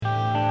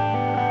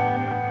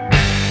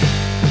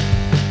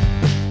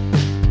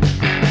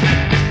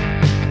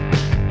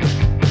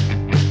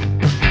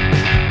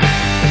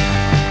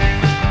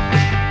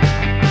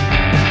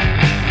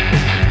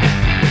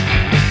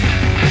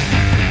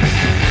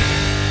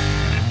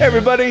Hey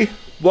everybody,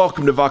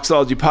 welcome to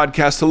Voxology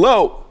Podcast.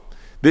 Hello,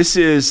 this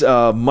is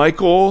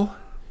Michael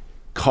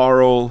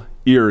Carl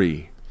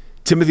Erie,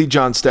 Timothy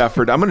John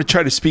Stafford. I'm going to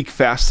try to speak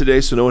fast today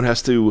so no one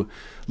has to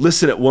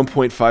listen at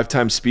 1.5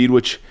 times speed,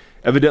 which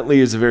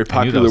evidently is a very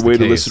popular way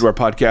to listen to our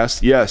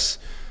podcast. Yes,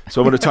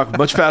 so I'm going to talk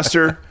much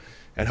faster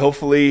and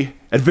hopefully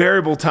at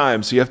variable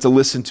times, so you have to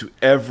listen to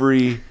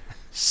every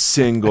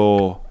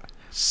single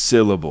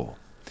syllable.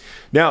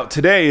 Now,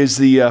 today is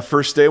the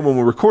first day, when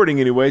we're recording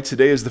anyway,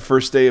 today is the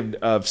first day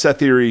of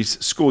Seth Erie's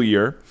school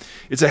year.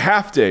 It's a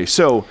half day.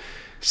 So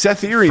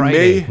Seth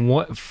Erie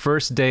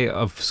First day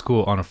of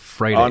school on a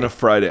Friday. On a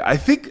Friday. I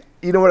think,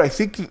 you know what, I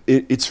think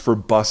it's for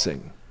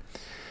busing.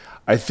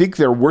 I think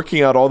they're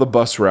working out all the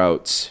bus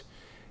routes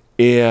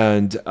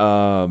and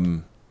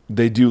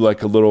they do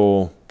like a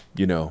little,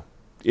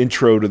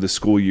 intro to the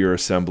school year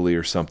assembly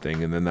or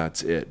something, and then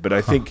that's it. But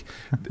I think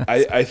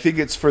I think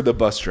it's for the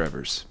bus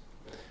drivers.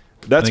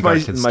 That's my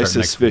suspicion.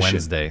 Next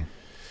Wednesday.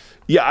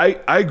 Yeah,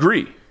 I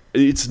agree.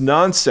 It's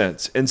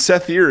nonsense. And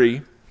Seth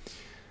Erie,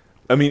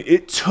 I mean,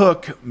 it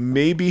took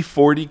maybe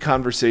 40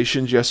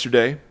 conversations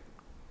yesterday,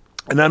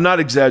 and I'm not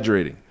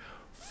exaggerating,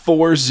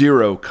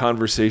 40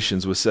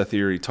 conversations with Seth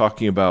Erie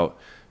talking about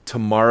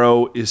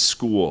tomorrow is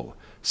school,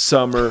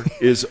 summer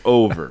is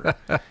over.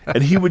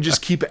 And he would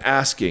just keep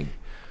asking,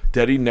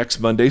 Daddy,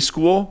 next Monday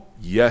school?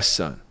 Yes,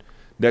 son.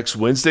 Next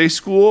Wednesday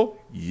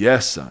school?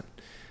 Yes, son.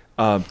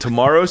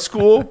 Tomorrow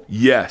school?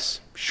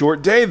 Yes.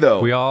 Short day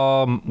though. We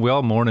all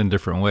mourn in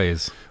different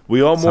ways.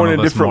 We all mourn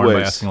in different ways.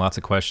 By asking lots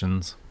of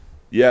questions.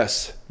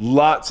 Yes,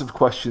 lots of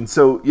questions.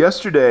 So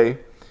yesterday,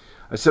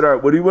 I said, all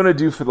right, what do you want to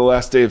do for the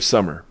last day of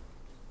summer?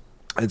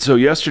 And so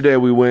yesterday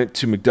we went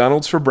to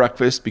McDonald's for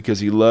breakfast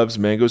because he loves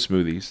mango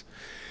smoothies.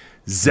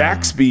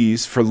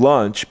 Zaxby's for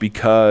lunch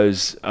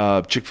because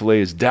Chick-fil-A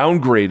is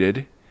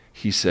downgraded,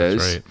 he says.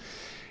 That's right.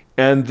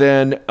 And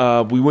then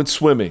we went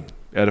swimming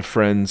at a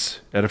friend's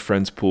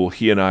pool,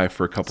 he and I,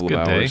 for a couple of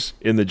hours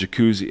in the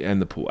jacuzzi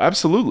and the pool.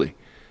 Absolutely.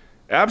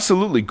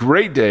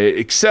 Great day,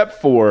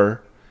 except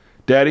for,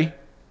 Daddy,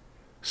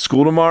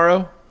 school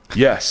tomorrow?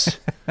 Yes.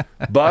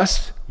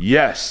 Bus?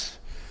 Yes.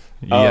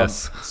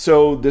 Yes.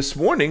 So this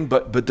morning,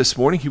 but this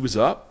morning he was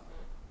up.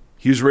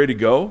 He was ready to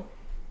go.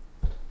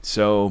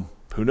 So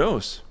who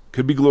knows?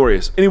 Could be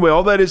glorious. Anyway,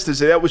 all that is to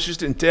say, that was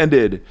just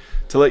intended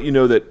to let you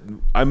know that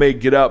I may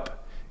get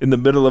up in the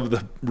middle of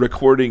the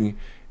recording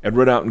and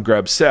run out and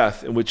grab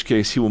Seth, in which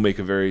case he will make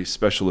a very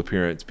special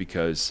appearance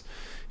because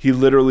he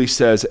literally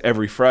says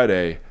every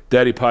Friday,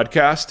 Daddy,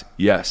 podcast?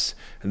 Yes.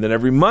 And then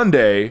every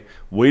Monday,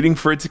 waiting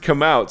for it to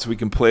come out so we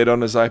can play it on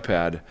his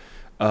iPad,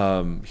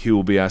 he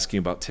will be asking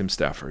about Tim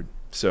Stafford.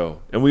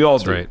 So, and we all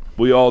do. Right.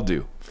 We all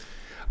do.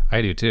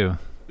 I do too.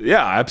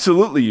 Yeah,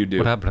 absolutely you do.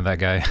 What happened to that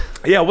guy?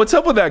 Yeah, what's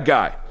up with that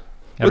guy?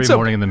 Every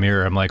morning in the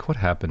mirror, I'm like, what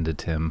happened to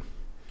Tim?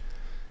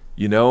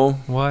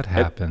 What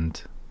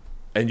happened?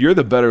 And you're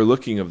the better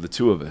looking of the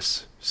two of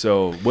us.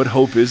 So what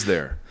hope is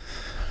there?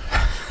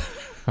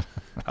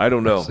 I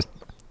don't know.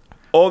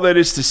 All that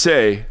is to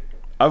say,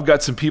 I've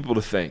got some people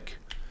to thank.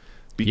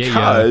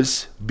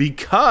 Because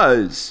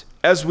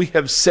as we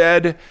have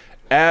said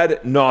ad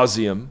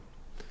nauseum,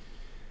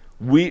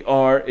 we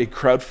are a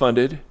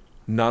crowdfunded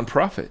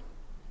nonprofit.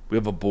 We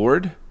have a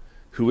board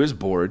who is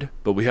bored,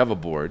 but we have a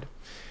board.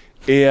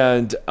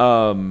 And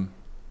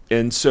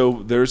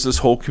so there's this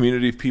whole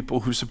community of people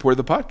who support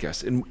the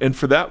podcast, and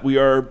for that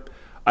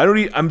I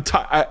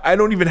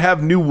don't even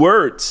have new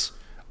words.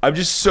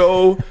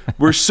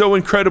 We're so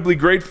incredibly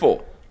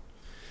grateful.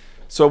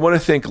 So I want to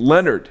thank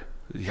Leonard.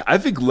 I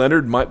think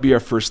Leonard might be our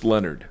first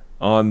Leonard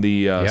on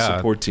the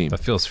support team.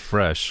 That feels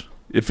fresh.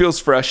 It feels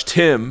fresh.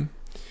 Tim,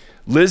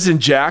 Liz, and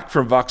Jack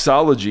from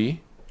Voxology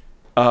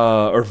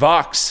or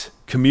Vox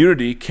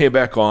Community came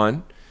back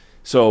on.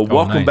 So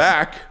welcome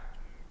back.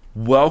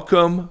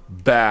 Welcome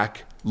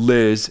back,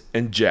 Liz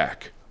and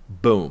Jack.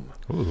 Boom.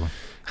 Ooh.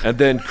 And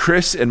then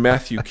Chris and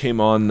Matthew came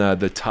on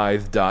the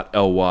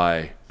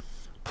tithe.ly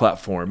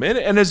platform.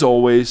 And as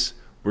always,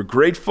 we're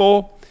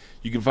grateful.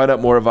 You can find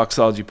out more at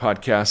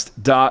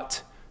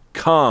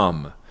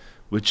voxologypodcast.com,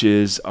 which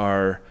is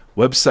our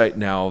website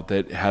now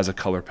that has a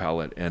color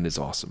palette and is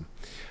awesome.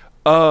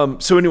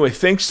 So anyway,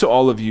 thanks to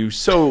all of you.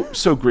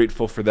 So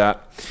grateful for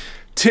that.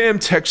 Tim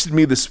texted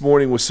me this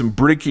morning with some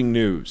breaking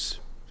news.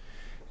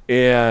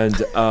 And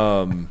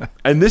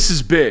this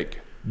is big.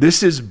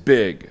 This is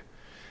big.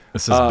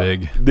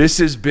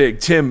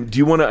 Tim, do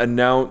you want to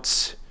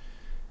announce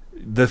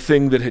the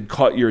thing that had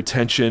caught your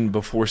attention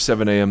before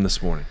 7 a.m.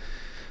 this morning?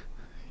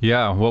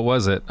 Yeah, what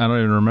was it? I don't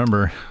even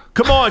remember.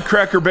 Come on,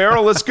 Cracker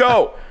Barrel, let's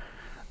go.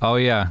 Oh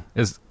yeah,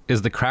 is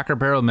the Cracker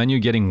Barrel menu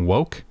getting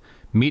woke?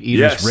 Meat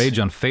eaters rage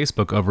on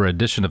Facebook over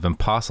edition of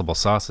Impossible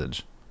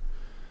sausage.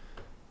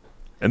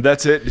 And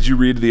that's it? Did you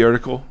read the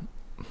article?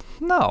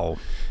 No.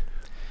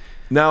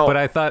 Now, but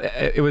I thought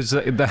it was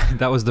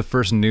that was the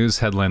first news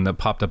headline that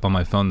popped up on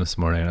my phone this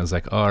morning. And I was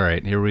like, all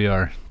right, here we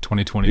are,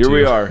 2022.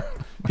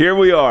 Here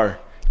we are.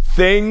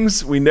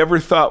 Things we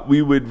never thought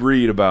we would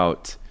read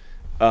about.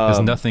 Is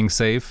nothing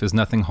safe? Is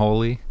nothing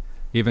holy?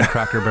 Even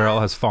Cracker Barrel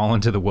has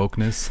fallen to the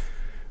wokeness.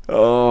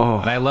 Oh,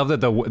 and I love that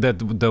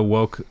the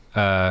woke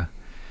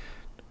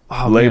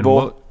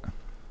label.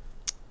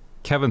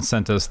 Kevin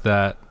sent us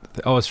that.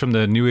 Oh, it's from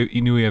the New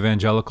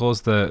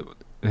Evangelicals. They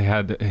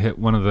had hit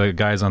one of the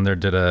guys on there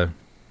did a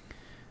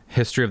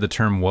history of the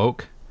term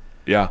woke.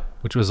 Yeah,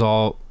 which was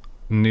all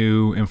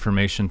new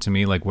information to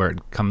me, like where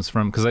it comes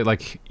from, because I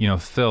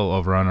Phil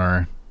over on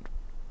our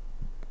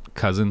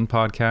cousin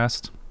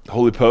podcast,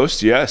 Holy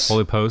Post. Yes,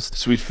 Holy Post.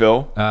 Sweet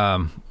Phil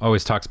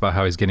always talks about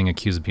how he's getting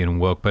accused of being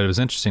woke, but it was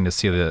interesting to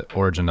see the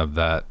origin of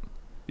that.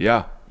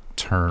 Yeah,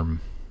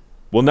 term.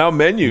 Well, now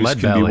menus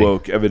can be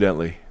woke,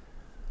 evidently.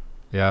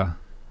 Yeah.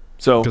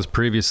 So, because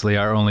previously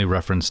our only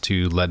reference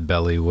to Lead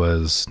Belly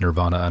was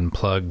Nirvana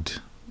Unplugged.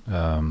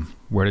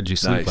 Where did you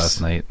sleep last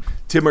night?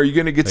 Tim, are you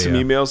going to get some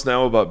emails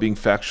now about being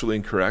factually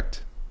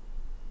incorrect?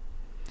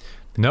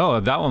 No,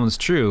 that one was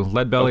true.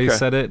 Lead Belly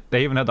said it.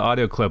 They even had the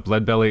audio clip.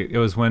 Lead Belly, it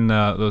was when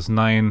those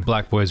 9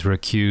 black boys were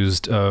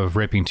accused of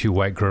raping 2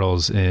 white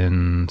girls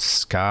in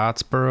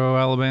Scottsboro,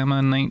 Alabama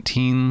in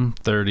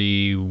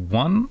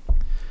 1931.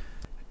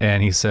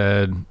 And he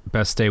said,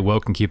 best stay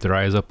woke and keep their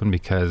eyes open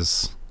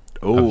because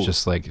of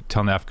just like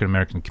telling the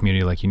African-American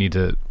community, like,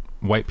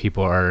 white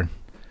people are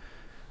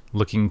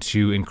looking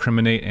to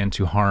incriminate and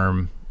to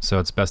harm, so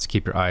it's best to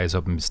keep your eyes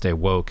open and stay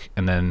woke.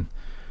 And then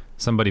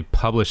somebody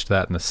published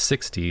that in the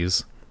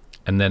 60s,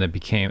 and then it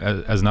became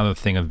as another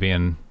thing of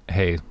being,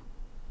 hey,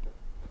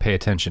 pay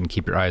attention,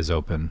 keep your eyes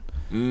open.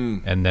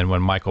 And then when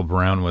Michael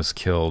Brown was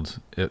killed,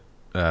 it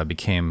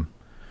became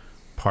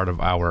part of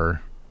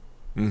our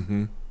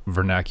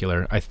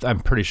vernacular. I'm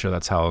pretty sure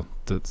that's how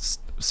the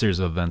series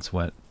of events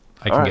went.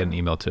 I can get an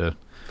email to.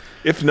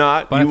 If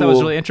not, but I thought it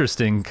was really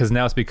interesting because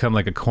now it's become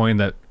like a coin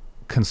that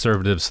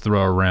conservatives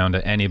throw around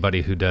at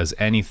anybody who does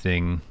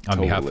anything on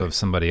behalf of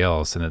somebody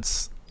else, and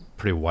it's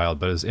pretty wild.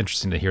 But it's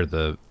interesting to hear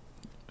the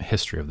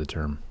history of the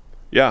term.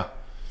 Yeah,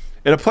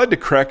 and applied to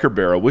Cracker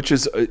Barrel, which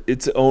is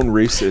its own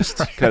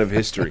racist kind of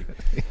history.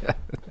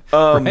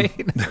 Right.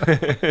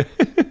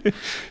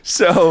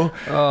 So,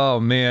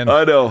 oh man,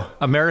 I know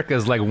America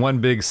is like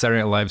one big Saturday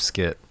Night Live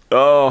skit.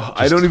 Oh,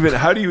 I don't even.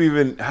 How do you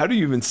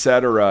even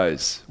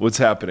satirize what's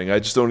happening? I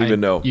just don't even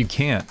know. You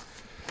can't.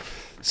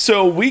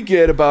 So we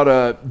get about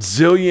a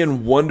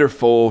zillion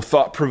wonderful,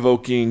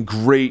 thought-provoking,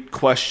 great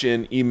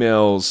question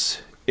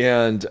emails,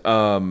 and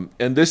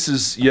this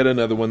is yet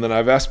another one that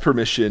I've asked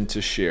permission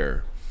to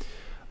share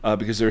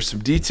because there's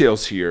some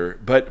details here.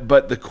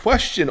 But the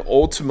question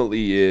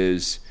ultimately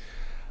is,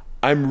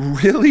 I'm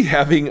really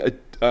having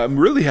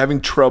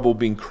trouble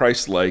being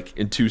Christ-like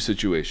in 2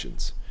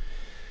 situations.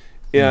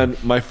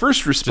 And my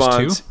first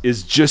response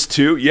is just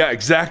 2. Yeah,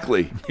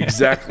 exactly.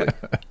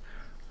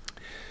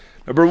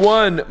 Number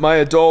 1, my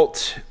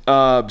adult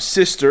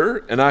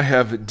sister and I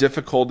have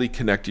difficulty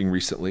connecting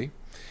recently.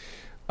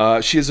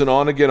 She has an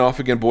on-again,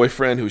 off-again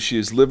boyfriend who she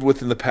has lived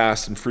with in the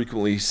past and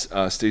frequently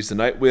stays the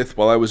night with.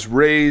 While I was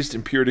raised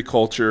in purity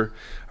culture,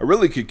 I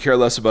really could care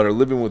less about her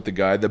living with the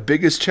guy. The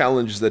biggest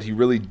challenge is that he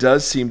really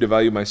does seem to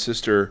value my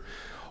sister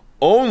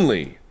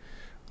only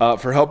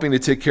for helping to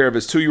take care of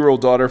his 2-year-old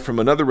daughter from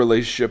another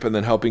relationship and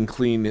then helping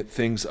clean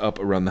things up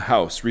around the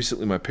house.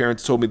 Recently, my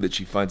parents told me that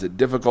she finds it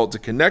difficult to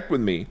connect with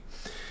me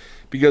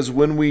because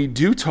when we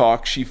do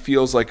talk, she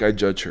feels like I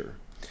judge her.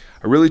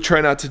 I really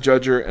try not to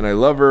judge her, and I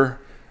love her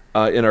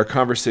in our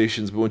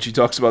conversations, but when she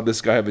talks about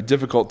this guy, I have a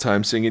difficult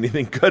time saying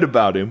anything good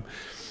about him.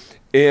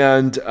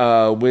 And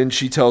when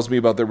she tells me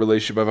about their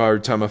relationship, I have a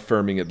hard time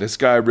affirming it. This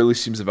guy really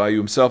seems to value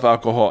himself,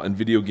 alcohol, and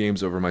video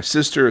games over my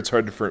sister. It's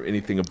hard to affirm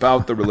anything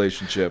about the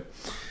relationship.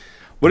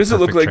 What does it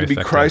look like to be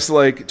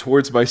Christ-like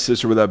towards my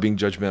sister without being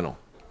judgmental?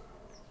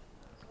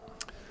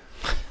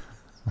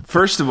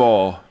 First of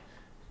all,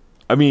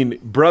 I mean,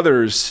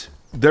 brothers,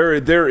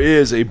 there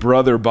is a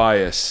brother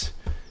bias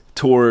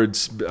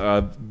towards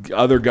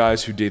other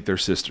guys who date their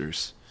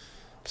sisters.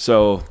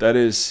 So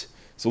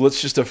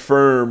let's just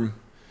affirm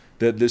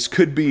that this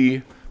could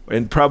be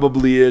and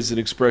probably is an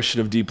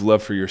expression of deep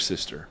love for your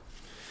sister.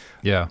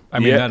 Yeah. I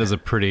mean, that is a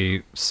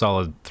pretty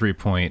solid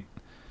 3-point.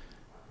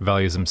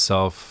 Values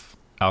himself,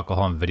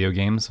 alcohol, and video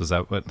games. Was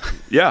that what?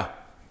 Yeah.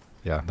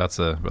 Yeah, that's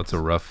a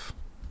rough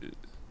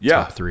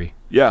top 3.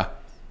 Yeah.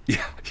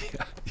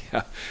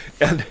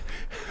 And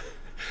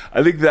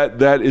I think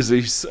that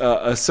is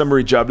a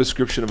summary job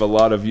description of a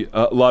lot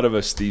of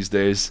us these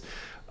days.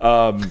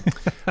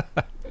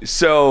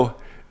 So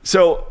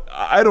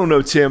I don't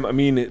know, Tim. I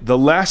mean, the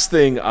last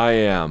thing I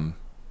am,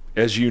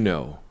 as you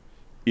know,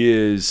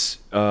 is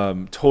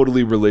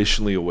totally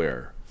relationally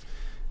aware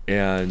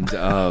and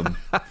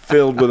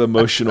filled with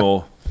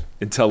emotional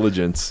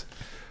intelligence.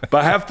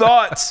 But I have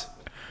thoughts.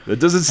 That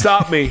doesn't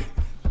stop me.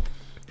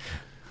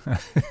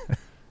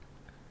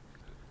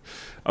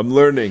 I'm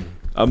learning,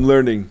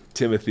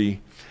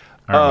 Timothy.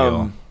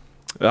 Aren't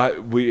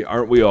we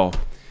all?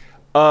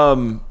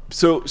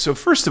 So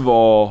first of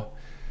all,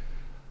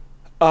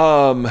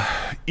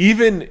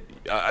 even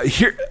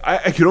here,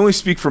 I can only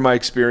speak from my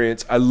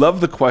experience. I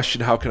love the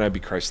question, how can I be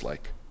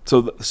Christ-like?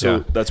 So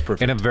that's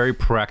perfect. In a very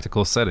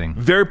practical setting.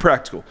 Very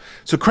practical.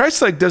 So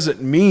Christ-like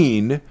doesn't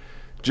mean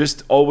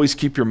Just always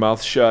keep your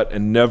mouth shut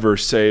and never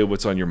say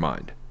what's on your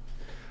mind.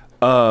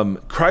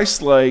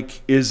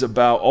 Christ-like is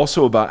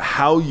also about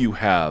how you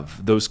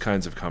have those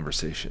kinds of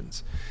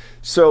conversations.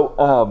 So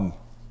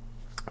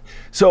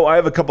I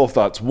have a couple of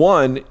thoughts.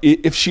 One,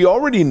 if she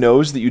already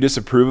knows that you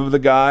disapprove of the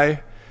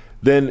guy,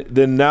 then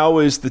now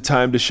is the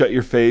time to shut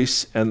your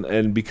face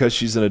and because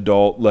she's an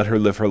adult, let her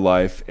live her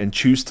life and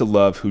choose to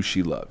love who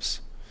she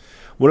loves.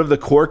 One of the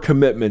core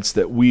commitments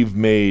that we've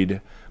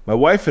made, my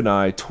wife and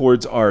I,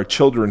 towards our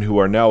children who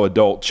are now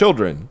adult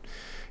children,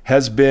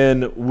 has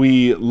been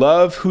we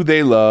love who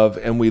they love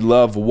and we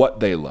love what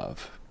they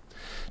love.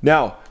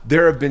 Now,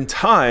 there have been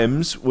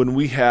times when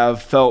we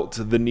have felt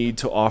the need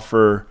to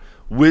offer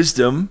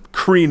wisdom,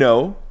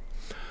 krino,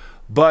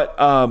 but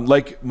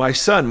like my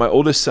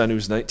oldest son,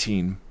 who's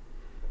 19,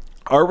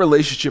 our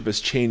relationship has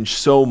changed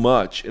so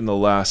much in the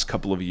last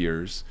couple of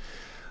years,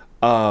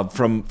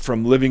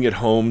 from living at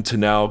home to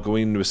now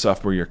going into a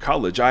sophomore year of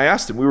college. I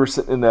asked him, we were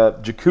sitting in a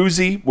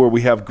jacuzzi where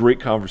we have great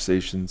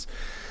conversations,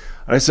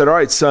 and I said, all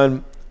right,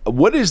 son,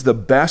 what is the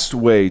best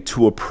way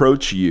to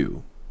approach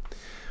you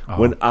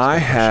when I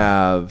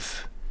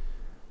have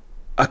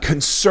a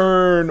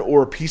concern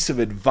or a piece of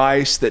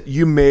advice that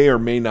you may or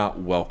may not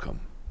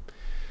welcome?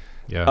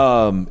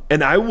 Yeah.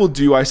 And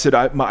I said,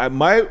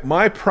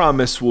 my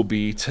promise will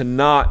be to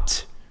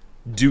not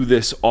do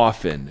this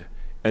often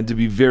and to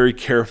be very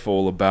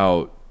careful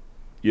about,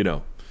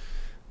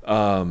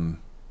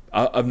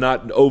 of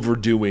not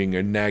overdoing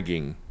or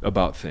nagging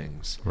about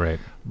things. Right.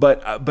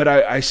 But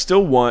I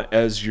still want,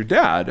 as your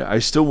dad, I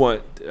still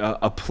want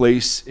a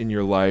place in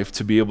your life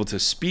to be able to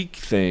speak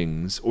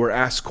things or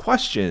ask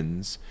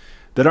questions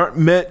that aren't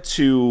meant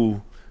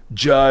to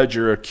judge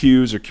or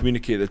accuse or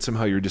communicate that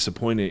somehow you're a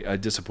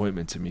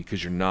disappointment to me,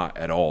 because you're not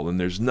at all, and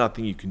there's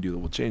nothing you can do that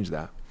will change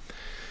that.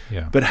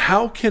 Yeah. But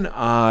how can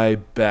I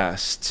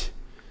best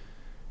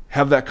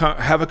have a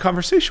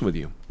conversation with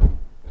you?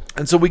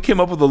 And so we came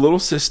up with a little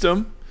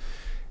system.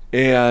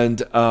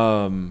 And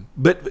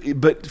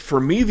but for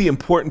me, the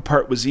important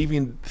part was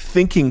even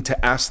thinking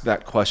to ask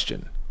that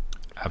question.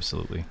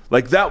 Absolutely.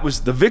 Like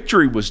the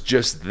victory was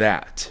just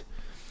that.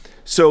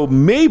 So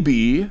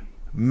maybe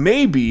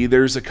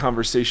there's a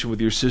conversation with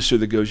your sister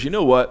that goes, you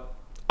know what?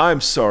 I'm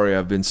sorry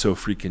I've been so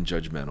freaking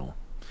judgmental.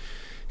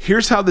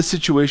 Here's how the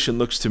situation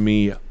looks to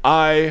me.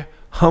 I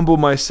humble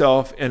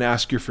myself and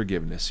ask your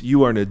forgiveness.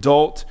 You are an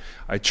adult.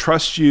 I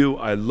trust you.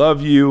 I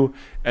love you.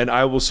 And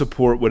I will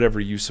support whatever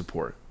you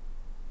support.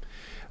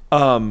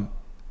 And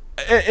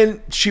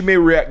she may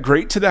react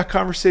great to that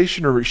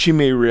conversation, or she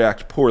may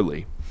react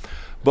poorly.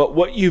 But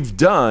what you've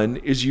done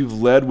is you've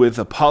led with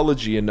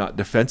apology and not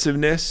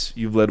defensiveness.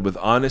 You've led with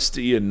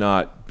honesty and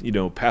not,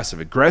 passive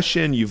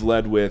aggression. You've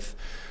led with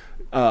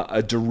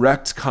a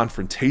direct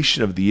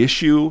confrontation of the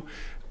issue,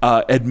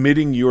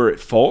 admitting you're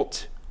at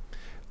fault.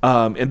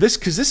 And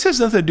because this has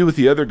nothing to do with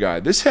the other guy.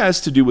 This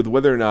has to do with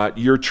whether or not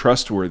you're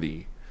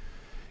trustworthy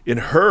in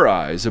her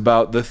eyes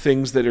about the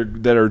things that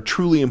are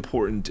truly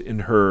important in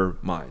her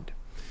mind.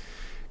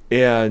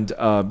 And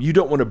you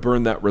don't want to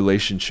burn that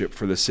relationship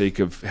for the sake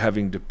of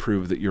having to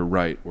prove that you're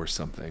right or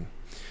something.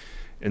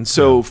 And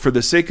so for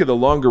the sake of the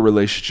longer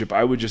relationship,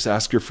 I would just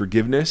ask her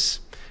forgiveness,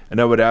 and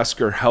I would ask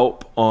her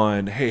help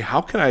on, hey,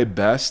 how can I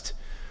best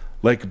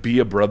be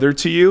a brother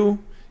to you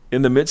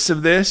in the midst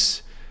of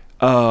this?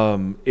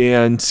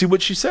 And see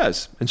what she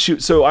says.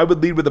 So I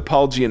would lead with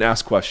apology and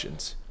ask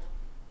questions.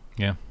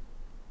 Yeah.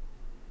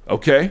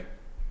 Okay?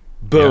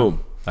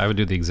 Boom. Yeah, I would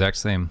do the exact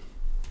same.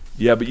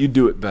 Yeah, but you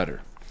do it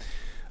better.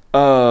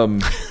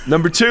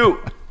 Number 2,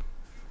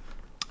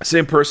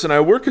 same person. I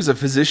work as a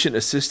physician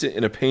assistant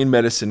in a pain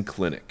medicine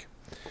clinic.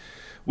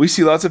 We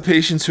see lots of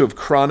patients who have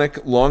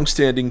chronic,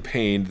 long-standing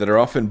pain that are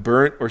often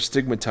burnt or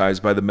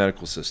stigmatized by the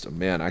medical system.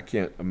 Man, I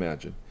can't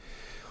imagine.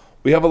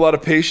 We have a lot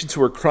of patients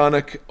who are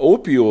chronic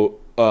opioid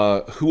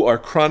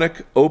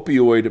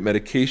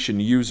medication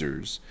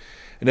users,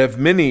 and have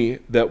many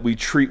that we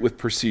treat with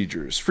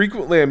procedures.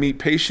 Frequently, I meet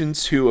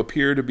patients who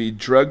appear to be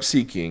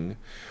drug-seeking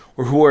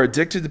or who are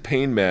addicted to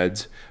pain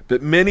meds,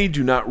 but many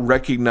do not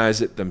recognize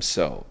it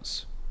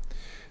themselves.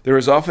 There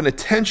is often a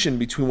tension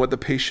between what the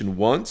patient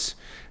wants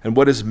and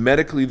what is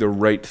medically the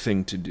right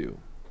thing to do.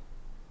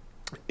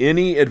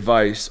 Any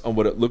advice on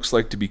what it looks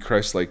like to be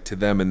Christ-like to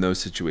them in those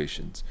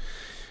situations?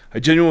 I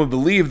genuinely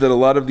believe that a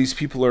lot of these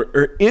people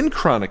are in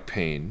chronic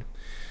pain,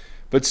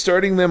 but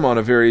starting them on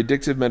a very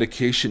addictive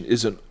medication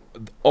isn't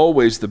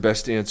always the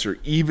best answer,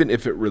 even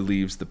if it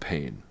relieves the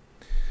pain.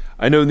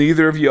 I know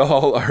neither of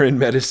y'all are in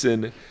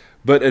medicine,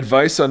 but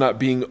advice on not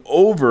being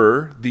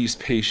over these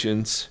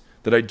patients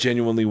that I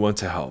genuinely want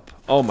to help.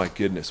 Oh my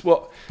goodness.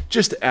 Well,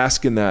 just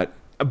asking that,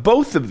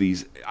 both of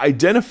these,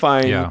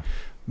 identifying,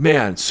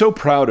 man, so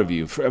proud of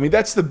you.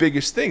 That's the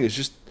biggest thing, is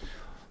just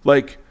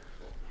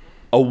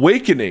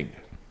awakening.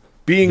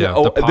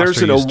 The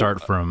posture you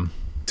start from.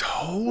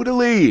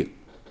 Totally.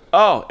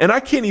 Oh, and I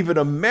can't even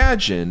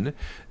imagine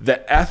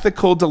the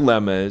ethical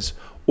dilemmas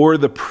or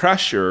the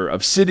pressure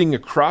of sitting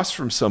across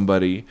from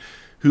somebody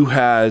who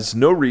has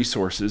no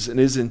resources and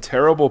is in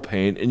terrible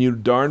pain, and you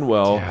darn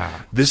well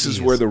this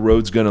is where the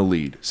road's going to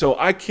lead. So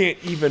I can't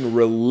even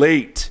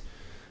relate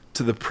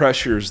to the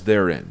pressures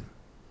therein.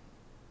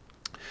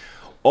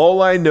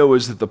 All I know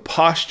is that the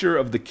posture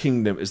of the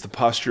kingdom is the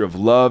posture of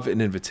love and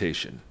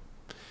invitation.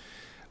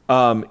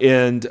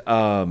 And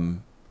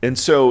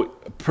so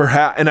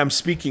perhaps, and I'm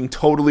speaking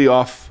totally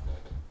off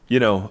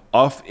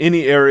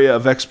any area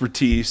of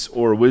expertise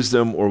or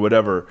wisdom or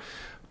whatever,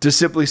 to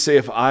simply say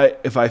if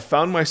I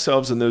found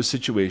myself in those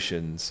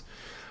situations,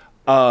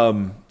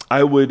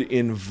 I would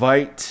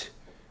invite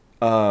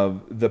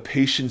the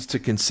patients to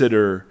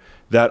consider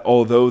that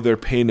although their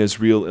pain is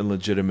real and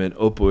legitimate,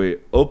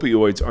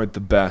 opioids aren't the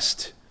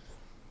best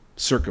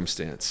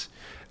circumstance.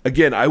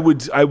 Again, I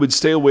would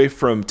stay away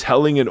from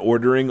telling and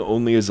ordering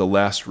only as a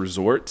last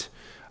resort.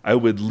 I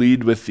would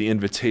lead with the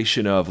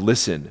invitation of,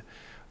 listen,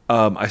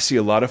 I see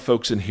a lot of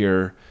folks in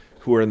here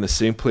who are in the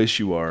same place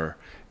you are,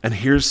 and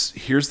here's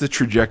the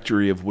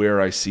trajectory of where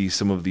I see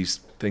some of these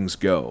things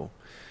go.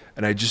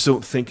 And I just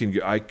don't think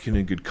I can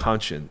in good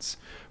conscience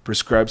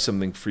prescribe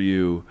something for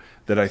you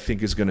that I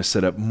think is going to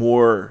set up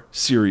more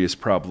serious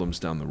problems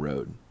down the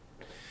road.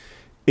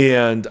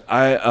 And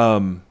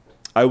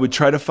I would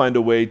try to find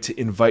a way to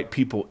invite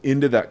people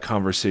into that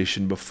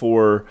conversation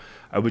before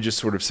I would just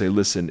sort of say,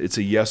 listen, it's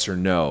a yes or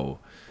no.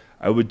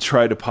 I would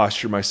try to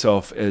posture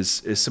myself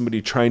as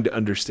somebody trying to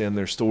understand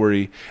their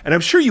story. And I'm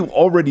sure you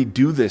already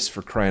do this,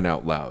 for crying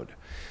out loud.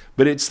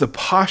 But it's the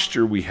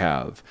posture we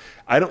have.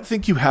 I don't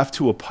think you have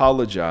to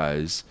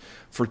apologize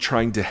for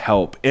trying to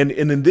help. And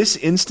in this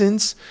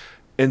instance,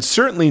 and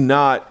certainly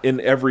not in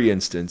every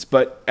instance,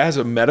 but as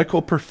a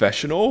medical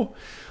professional,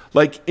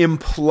 like,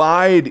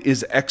 implied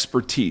is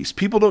expertise.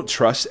 People don't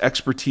trust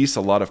expertise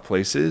a lot of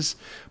places,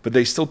 but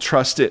they still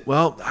trust it.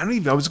 Well, I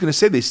was going to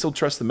say they still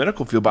trust the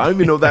medical field, but I don't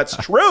even know that's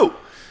true.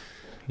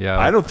 Yeah,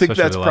 I don't think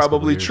that's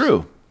probably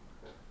true.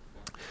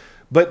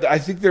 But I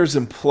think there's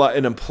an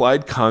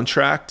implied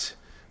contract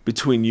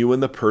between you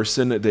and the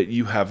person that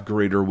you have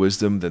greater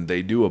wisdom than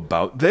they do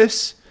about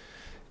this.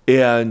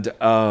 And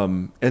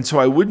so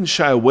I wouldn't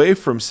shy away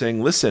from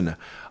saying, listen,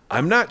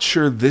 I'm not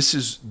sure this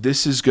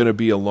is going to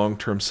be a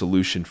long-term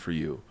solution for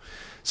you.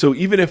 So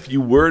even if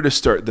you were to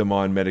start them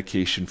on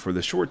medication for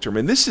the short term,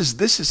 and this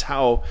is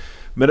how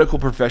medical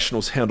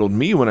professionals handled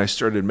me when I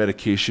started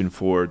medication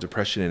for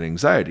depression and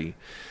anxiety.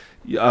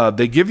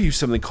 They give you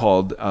something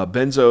called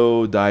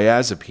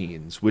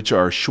benzodiazepines, which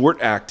are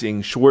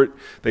short-acting,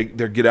 they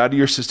get out of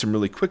your system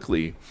really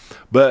quickly.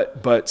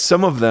 But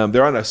some of them,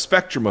 they're on a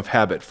spectrum of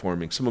habit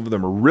forming. Some of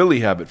them are really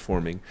habit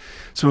forming.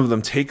 Some of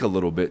them take a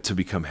little bit to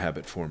become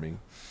habit forming.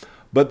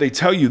 But they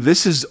tell you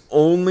this is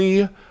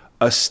only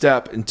a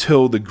step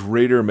until the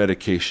greater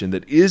medication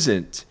that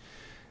isn't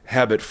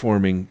habit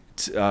forming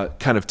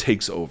kind of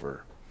takes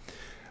over.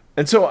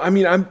 And so, I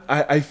mean,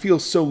 I feel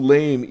so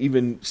lame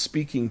even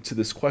speaking to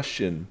this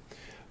question,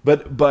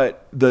 but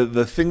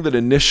the thing that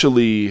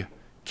initially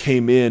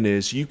came in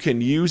is you can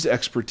use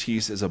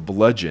expertise as a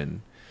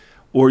bludgeon,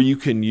 or you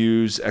can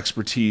use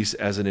expertise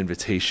as an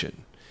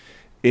invitation.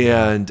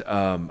 And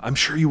I'm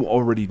sure you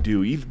already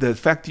do. Even the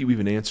fact that you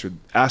even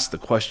asked the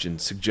question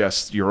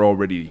suggests you're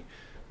already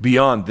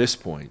beyond this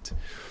point.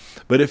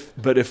 But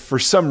if for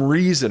some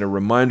reason a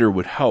reminder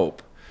would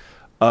help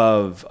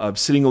of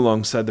sitting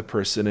alongside the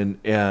person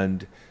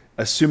and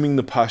assuming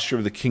the posture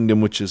of the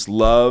kingdom, which is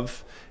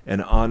love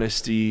and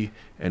honesty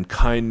and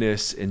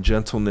kindness and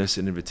gentleness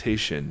and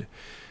invitation,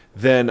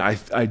 then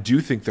I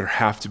do think there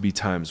have to be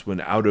times when,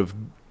 out of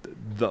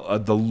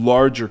the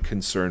larger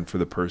concern for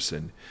the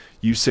person,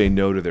 you say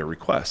no to their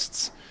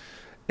requests.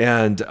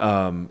 And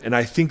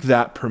I think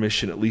that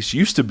permission at least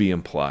used to be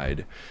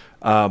implied.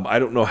 I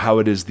don't know how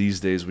it is these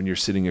days when you're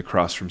sitting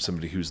across from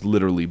somebody who's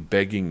literally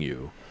begging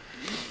you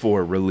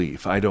for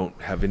relief. I don't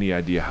have any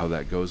idea how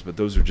that goes, but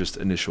those are just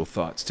initial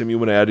thoughts. Tim, you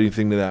want to add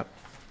anything to that?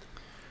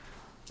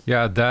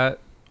 Yeah,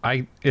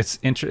 this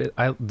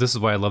is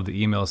why I love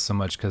the emails so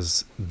much,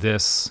 because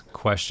this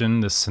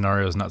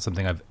scenario is not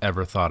something I've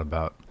ever thought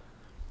about.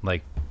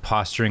 Like,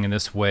 posturing in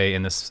this way,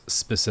 in this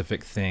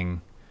specific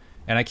thing.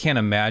 And I can't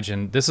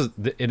imagine,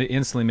 it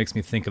instantly makes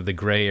me think of the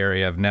gray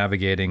area of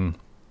navigating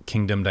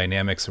kingdom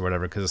dynamics or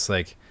whatever, because it's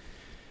like,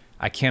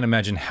 I can't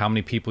imagine how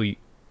many people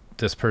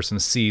this person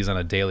sees on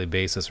a daily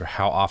basis, or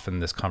how often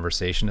this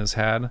conversation is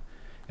had,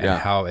 and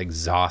how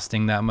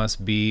exhausting that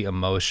must be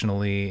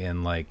emotionally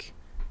and like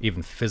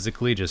even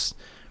physically, just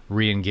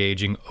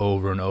re-engaging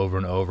over and over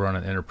and over on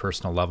an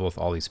interpersonal level with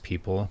all these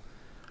people.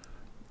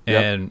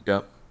 And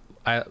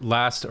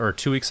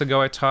 2 weeks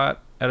ago I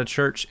taught at a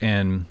church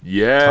and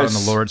taught in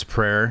the Lord's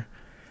Prayer,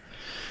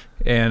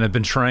 and I've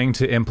been trying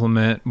to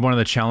implement. One of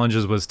the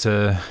challenges was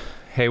to,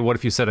 hey, what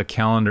if you set a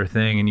calendar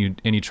thing and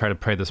you try to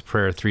pray this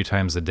prayer 3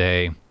 times a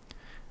day,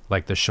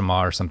 like the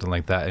Shema or something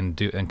like that, and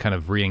kind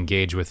of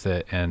re-engage with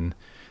it and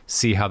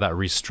see how that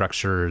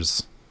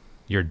restructures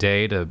your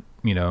day to,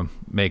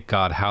 make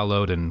God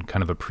hallowed and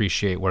kind of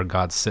appreciate where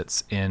God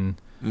sits in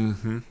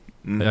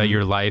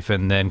your life,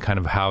 and then kind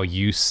of how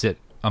you sit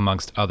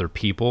amongst other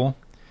people.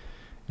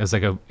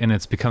 and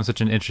it's become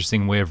such an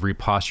interesting way of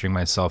reposturing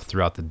myself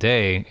throughout the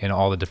day in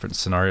all the different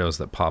scenarios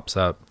that pops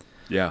up.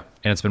 Yeah.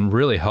 And it's been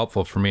really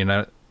helpful for me. And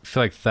I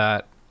feel like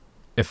that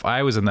if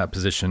I was in that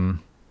position,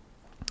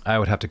 I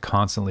would have to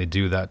constantly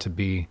do that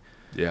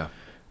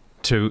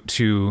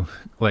to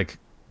like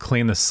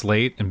clean the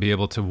slate and be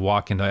able to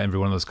walk into every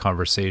one of those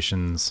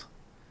conversations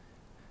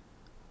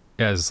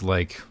as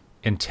like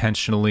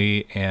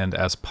intentionally and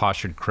as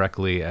postured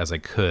correctly as I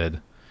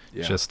could,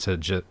 just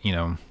you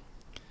know,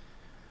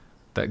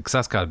 because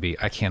that's got to be,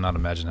 I cannot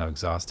imagine how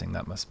exhausting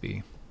that must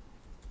be.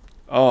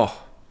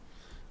 Oh,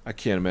 I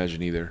can't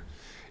imagine either.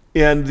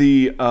 And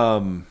the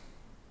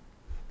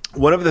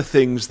one of the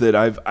things that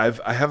I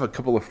have a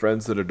couple of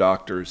friends that are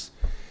doctors,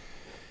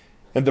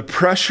 and the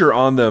pressure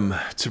on them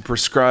to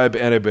prescribe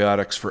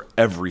antibiotics for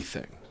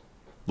everything.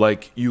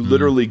 Like you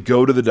literally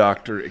go to the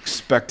doctor,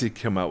 expect to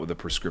come out with a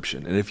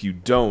prescription. And if you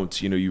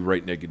don't, you know, you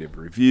write negative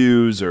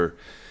reviews or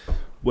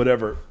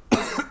whatever.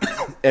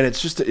 And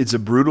it's a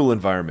brutal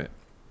environment.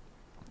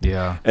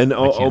 Yeah. And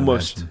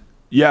almost,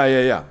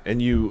 yeah.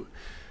 And you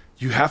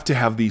have to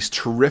have these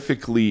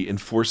terrifically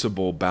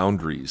enforceable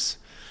boundaries,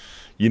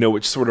 you know,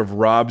 which sort of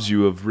robs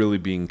you of really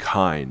being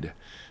kind.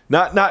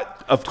 Not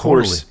of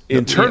course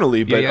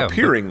internally, but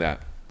appearing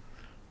that.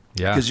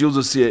 Yeah. Because you'll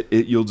just see it,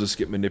 you'll just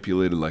get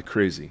manipulated like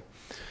crazy.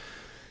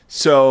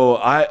 So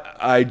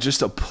I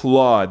just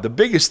applaud. The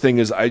biggest thing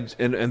is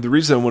and the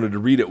reason I wanted to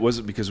read it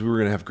wasn't because we were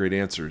going to have great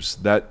answers.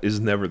 That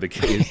is never the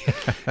case.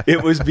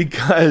 It was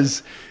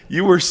because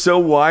you were so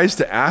wise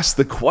to ask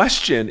the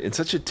question in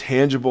such a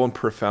tangible and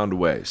profound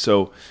way.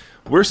 So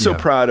we're so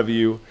proud of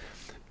you.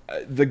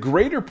 The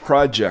greater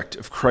project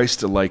of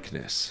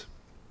Christ-likeness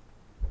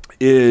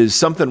is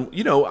something,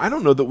 you know, I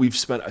don't know that we've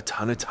spent a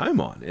ton of time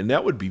on, and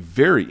that would be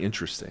very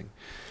interesting.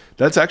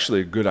 That's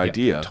actually a good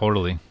idea.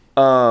 Totally.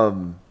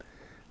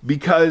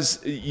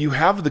 Because you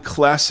have the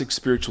classic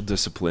spiritual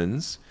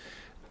disciplines,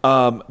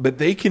 but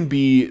they can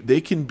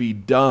be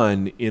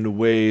done in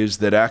ways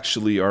that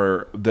actually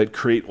that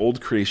create old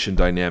creation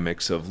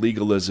dynamics of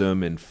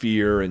legalism and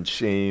fear and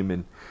shame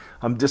and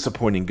I'm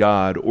disappointing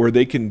God, or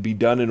they can be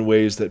done in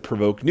ways that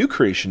provoke new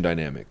creation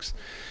dynamics.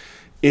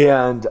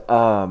 And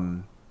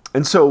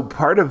so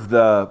part of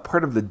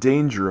the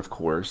danger, of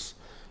course,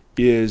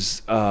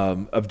 is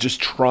of just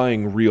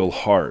trying real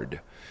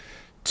hard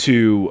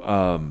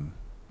to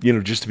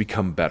just to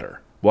become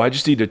better. Well, I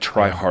just need to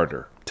try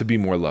harder to be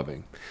more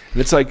loving.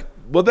 And it's like,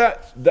 well,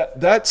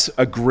 that's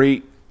a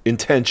great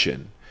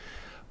intention,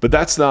 but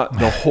that's not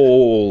the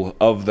whole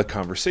of the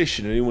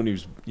conversation. Anyone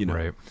who's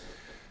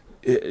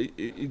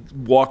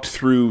walked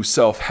through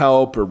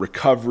self-help or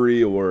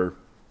recovery or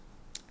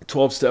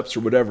 12 steps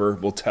or whatever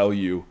will tell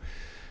you,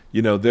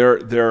 you know,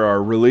 there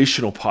are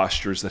relational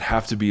postures that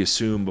have to be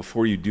assumed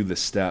before you do the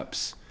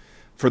steps,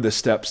 for the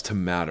steps to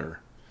matter.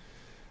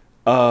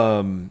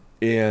 And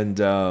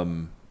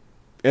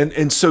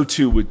so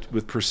too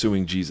with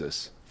pursuing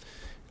Jesus.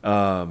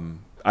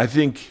 I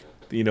think,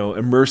 you know,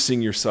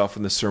 immersing yourself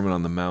in the Sermon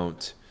on the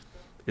Mount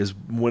is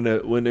one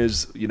of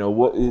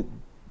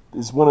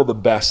the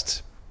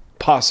best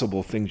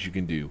possible things you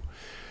can do.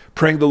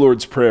 Praying the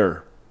Lord's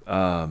Prayer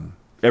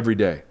every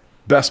day,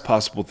 best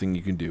possible thing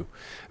you can do.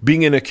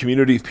 Being in a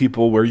community of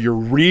people where you're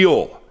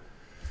real,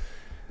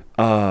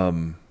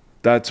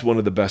 that's one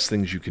of the best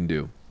things you can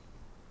do.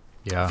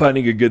 Yeah.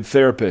 Finding a good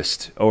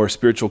therapist or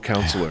spiritual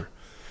counselor,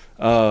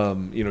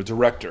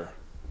 director,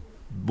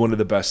 one of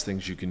the best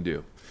things you can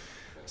do.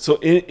 So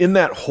in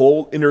that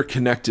whole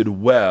interconnected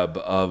web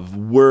of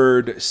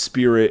word,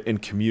 spirit,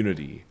 and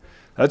community,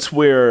 that's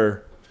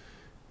where,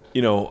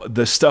 you know,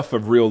 the stuff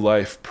of real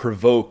life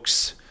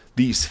provokes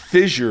these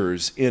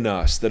fissures in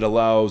us that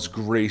allows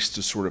grace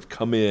to sort of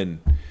come in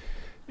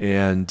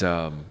and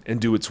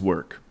do its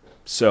work.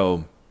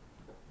 So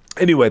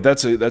anyway,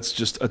 that's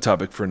just a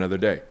topic for another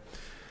day.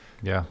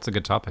 Yeah, it's a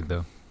good topic,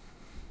 though.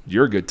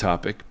 You're a good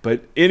topic.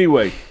 But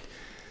anyway,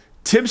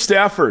 Tim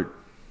Stafford.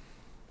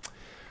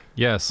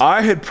 Yes.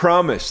 I had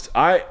promised.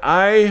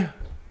 I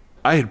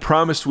had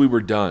promised we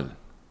were done.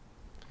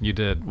 You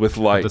did. With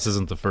light. But this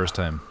isn't the first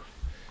time.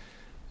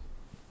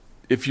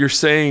 If you're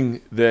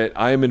saying that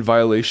I am in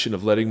violation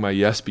of letting my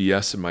yes be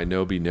yes and my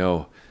no be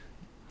no,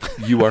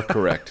 you are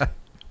correct.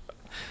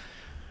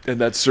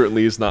 And that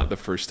certainly is not the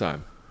first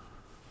time.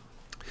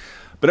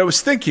 But I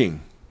was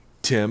thinking,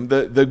 Tim,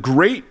 the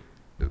great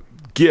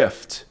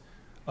gift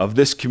of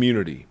this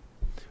community,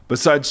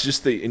 besides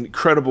just the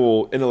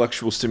incredible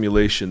intellectual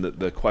stimulation that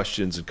the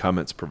questions and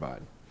comments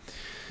provide,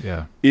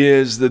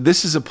 is that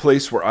this is a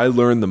place where I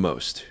learn the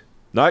most.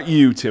 Not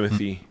you,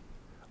 Timothy.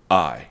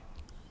 I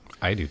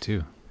do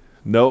too.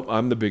 Nope,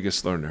 I'm the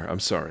biggest learner.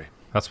 I'm sorry.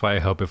 That's why I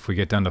hope if we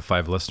get down to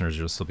 5 listeners,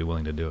 you'll still be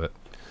willing to do it.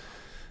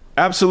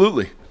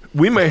 Absolutely.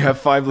 We may have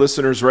 5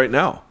 listeners right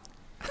now.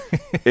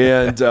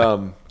 And,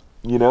 and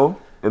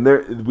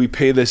we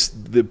pay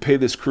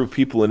this crew of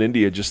people in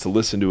India just to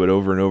listen to it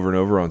over and over and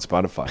over on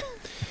Spotify.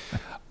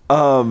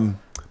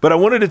 But I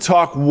wanted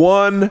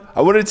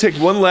to take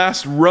one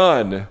last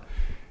run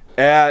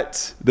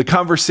at the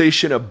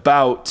conversation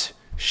about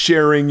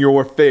sharing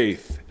your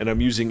faith And I'm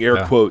using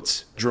air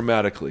quotes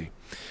dramatically.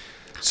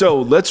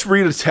 So let's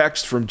read a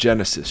text from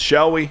Genesis,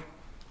 shall we?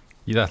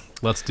 Yeah,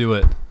 let's do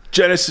it.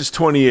 Genesis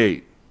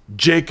 28.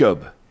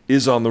 Jacob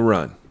is on the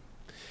run.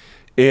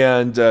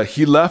 And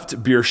he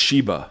left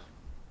Beersheba,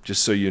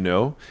 just so you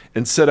know,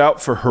 and set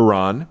out for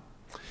Haran.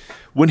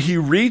 When he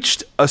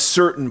reached a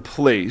certain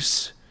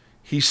place,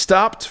 he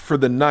stopped for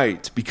the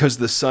night because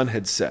the sun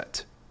had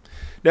set.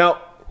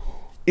 Now,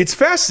 it's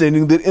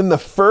fascinating that in the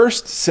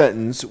first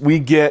sentence, we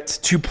get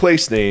two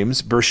place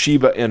names,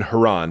 Beersheba and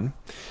Haran.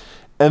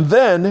 And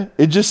then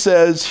it just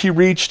says he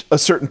reached a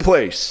certain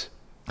place.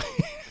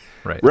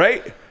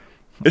 Right?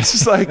 It's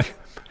just like,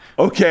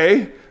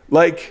 okay,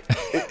 like,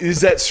 is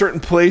that certain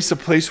place a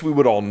place we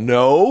would all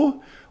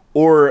know?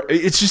 Or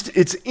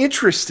it's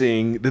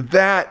interesting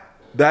that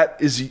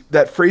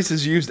phrase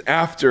is used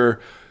after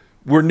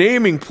we're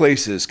naming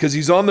places because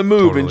he's on the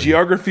move and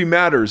geography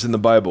matters in the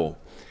Bible.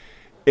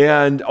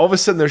 And all of a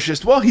sudden there's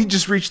just, he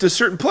just reached a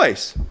certain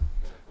place.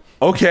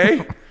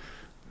 Okay.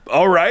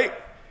 All right.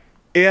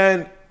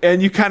 And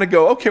you kind of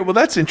go, okay, well,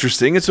 that's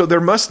interesting. And so there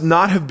must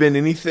not have been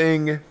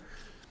anything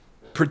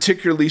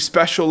particularly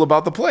special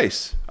about the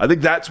place. I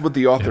think that's what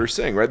the author is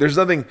saying, right? There's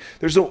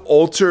no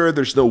altar,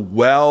 there's no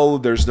well,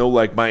 there's no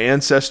like my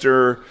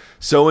ancestor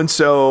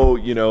so-and-so,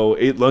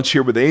 ate lunch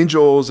here with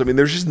angels. I mean,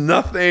 there's just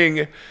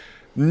nothing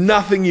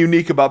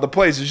unique about the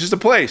place. It's just a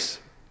place.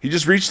 He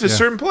just reached a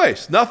certain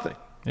place. Nothing.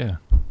 Yeah.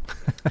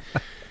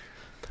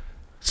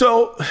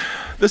 So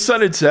the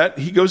sun had set,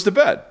 he goes to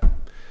bed.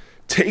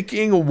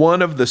 Taking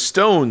one of the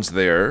stones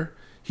there,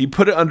 he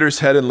put it under his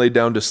head and lay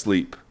down to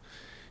sleep.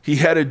 He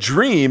had a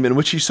dream in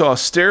which he saw a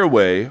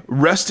stairway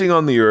resting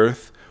on the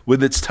earth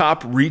with its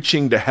top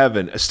reaching to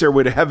heaven, a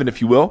stairway to heaven,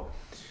 if you will.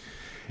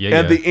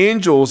 The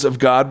angels of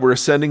God were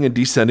ascending and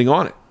descending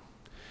on it.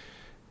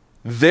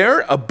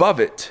 There above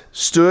it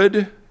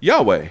stood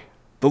Yahweh,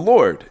 the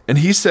Lord. And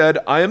he said,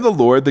 I am the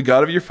Lord, the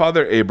God of your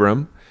father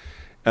Abram,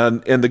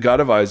 and the God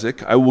of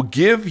Isaac. I will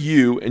give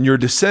you and your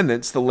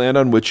descendants the land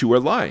on which you are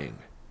lying.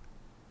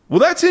 Well,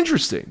 that's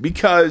interesting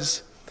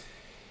because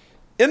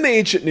in the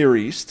ancient Near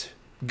East,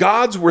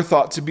 gods were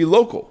thought to be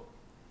local.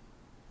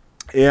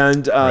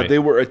 And they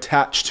were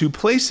attached to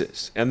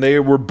places and they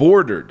were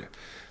bordered.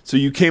 So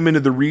you came into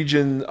the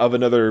region of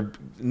another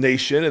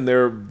nation and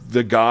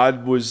the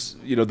god was,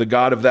 the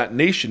god of that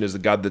nation is the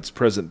God that's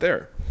present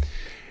there.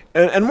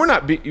 And we're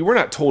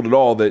not told at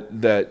all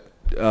that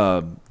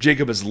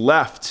Jacob has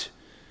left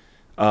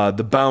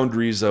the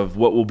boundaries of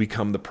what will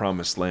become the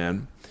promised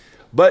land.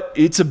 But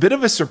it's a bit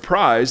of a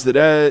surprise that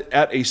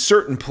at a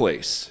certain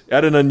place,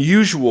 at an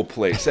unusual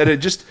place,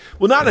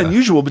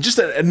 unusual, but just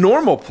a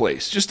normal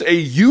place, just a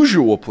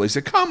usual place,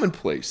 a common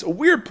place, a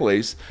weird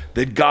place,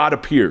 that God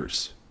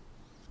appears.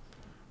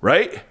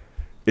 Right?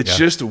 It's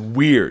just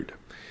weird.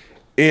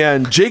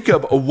 And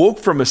Jacob awoke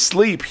from a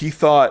sleep. He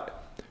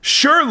thought,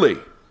 surely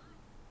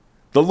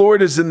the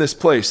Lord is in this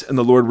place. And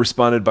the Lord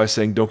responded by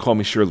saying, don't call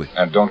me Shirley.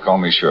 And don't call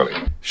me Shirley.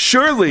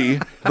 Surely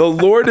the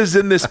Lord is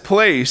in this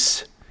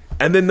place.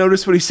 And then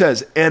notice what he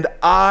says, and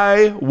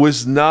I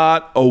was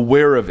not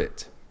aware of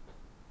it.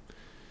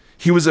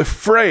 He was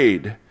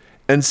afraid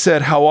and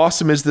said, how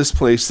awesome is this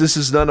place? This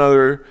is none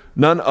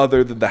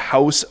other than the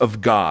house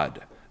of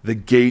God, the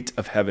gate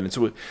of heaven. And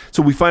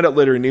so we find out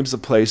later he names the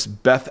place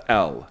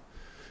Beth-El.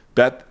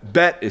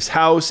 Bet is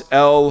house,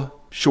 El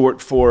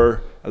short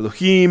for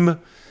Elohim,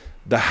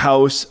 the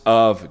house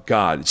of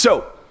God.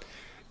 So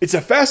it's a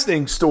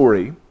fascinating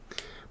story.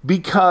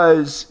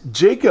 Because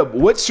Jacob,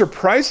 what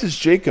surprises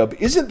Jacob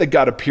isn't that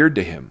God appeared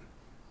to him.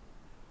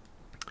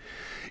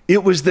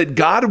 It was that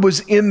God was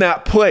in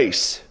that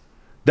place.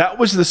 That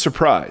was the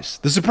surprise.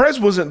 The surprise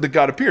wasn't that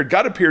God appeared.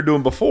 God appeared to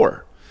him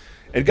before.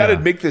 And God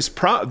had made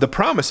the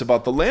promise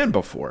about the land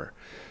before.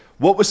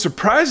 What was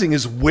surprising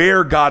is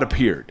where God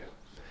appeared.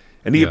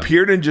 And he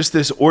appeared in just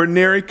this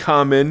ordinary,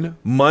 common,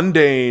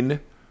 mundane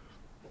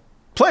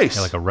place.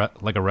 Yeah,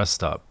 like a rest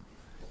stop.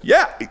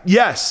 Yeah,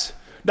 yes.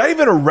 Not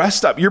even a rest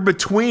stop. You're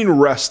between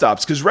rest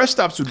stops because rest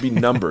stops would be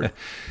numbered.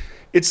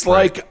 It's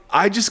like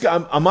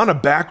I'm on a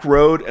back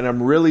road and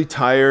I'm really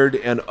tired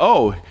and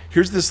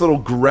here's this little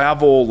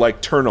gravel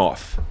like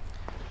turnoff.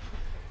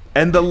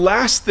 And the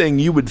last thing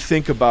you would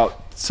think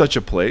about such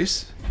a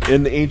place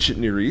in the ancient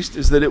Near East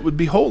is that it would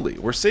be holy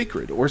or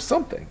sacred or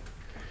something.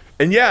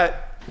 And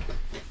yet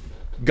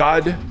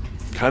God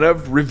kind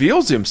of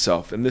reveals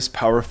himself in this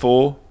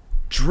powerful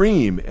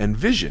dream and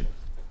vision.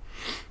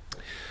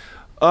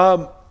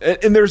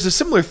 And there's a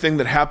similar thing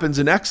that happens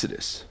in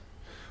Exodus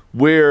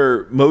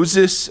where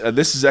Moses,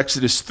 this is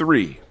Exodus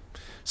 3.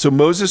 So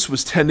Moses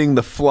was tending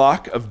the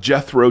flock of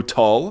Jethro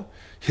Tull,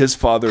 his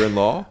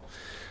father-in-law,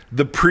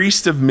 the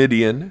priest of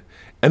Midian,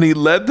 and he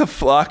led the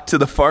flock to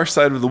the far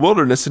side of the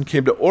wilderness and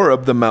came to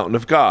Oreb, the mountain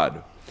of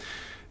God.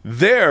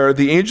 There,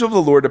 the angel of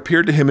the Lord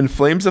appeared to him in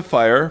flames of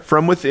fire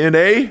from within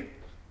a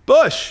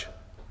bush.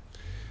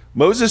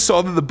 Moses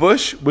saw that the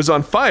bush was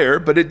on fire,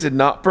 but it did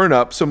not burn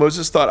up. So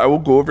Moses thought, I will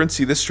go over and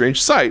see this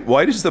strange sight.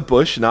 Why does the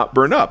bush not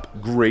burn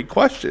up? Great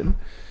question.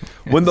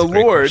 When the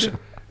Lord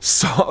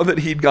saw that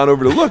he'd gone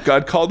over to look,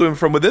 God called to him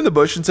from within the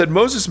bush and said,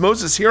 Moses,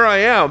 Moses, here I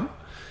am.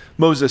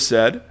 Moses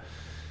said,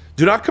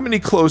 do not come any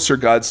closer,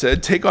 God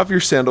said. Take off your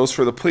sandals,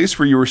 for the place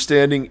where you were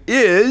standing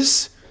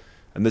is,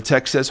 and the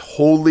text says,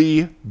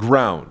 holy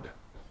ground.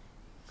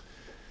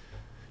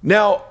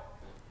 Now,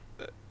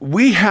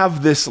 we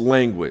have this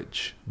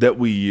language that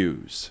we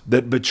use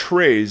that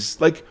betrays,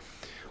 like,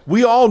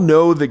 we all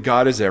know that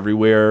God is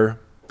everywhere,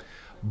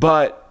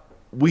 but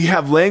we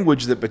have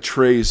language that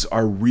betrays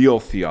our real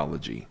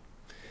theology.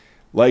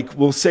 Like,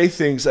 we'll say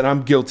things, and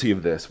I'm guilty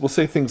of this. We'll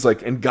say things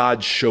like, and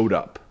God showed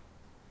up.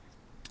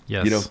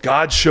 Yes. You know,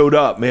 God showed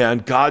up, man.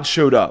 God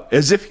showed up.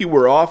 As if he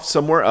were off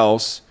somewhere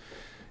else,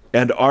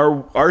 and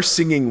our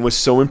singing was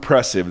so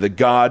impressive that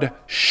God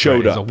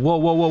showed up. Like,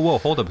 whoa.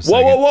 Hold up a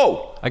second.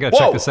 Whoa. I got to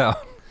check this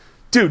out.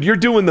 Dude, you're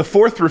doing the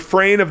fourth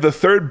refrain of the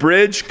third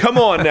bridge? Come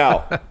on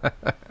now.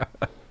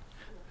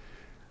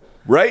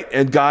 Right?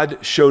 And God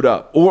showed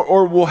up.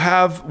 Or we'll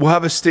have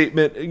a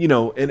statement, you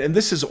know, and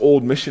this is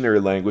old missionary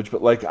language,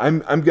 but like, I'm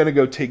going to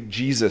go take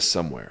Jesus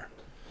somewhere.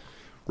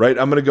 Right?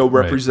 I'm going to go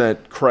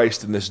represent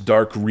Christ in this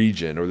dark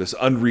region or this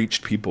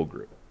unreached people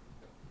group.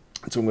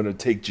 And so I'm going to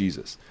take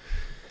Jesus.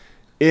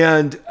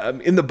 And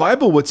in the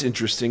Bible, what's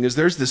interesting is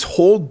there's this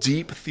whole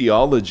deep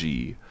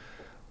theology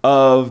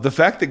of the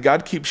fact that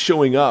God keeps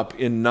showing up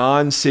in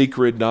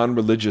non-sacred,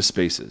 non-religious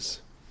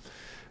spaces.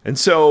 And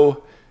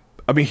so,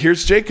 I mean,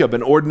 here's Jacob,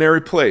 an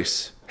ordinary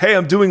place. Hey,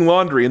 I'm doing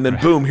laundry, and then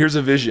boom, here's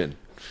a vision.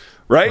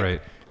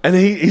 Right? And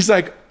he's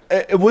like,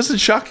 it wasn't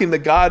shocking that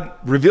God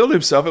revealed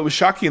himself. It was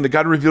shocking that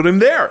God revealed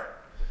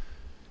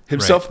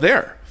himself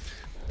there.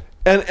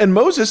 And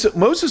Moses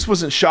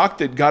wasn't shocked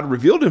that God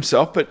revealed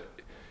himself, but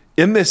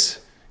in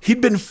this,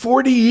 he'd been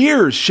 40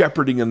 years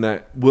shepherding in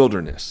that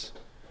wilderness.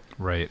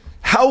 Right.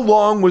 How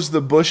long was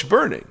the bush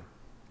burning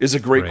is a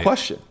great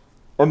question.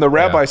 And the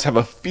rabbis have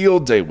a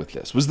field day with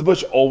this. Was the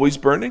bush always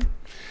burning?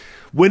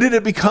 When did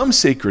it become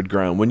sacred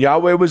ground? When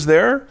Yahweh was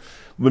there?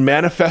 When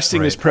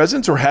manifesting his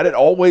presence? Or had it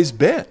always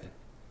been?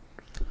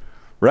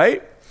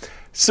 Right?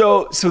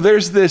 So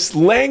there's this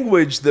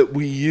language that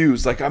we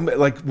use.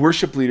 Like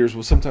worship leaders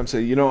will sometimes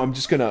say, you know, I'm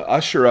just going to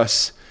usher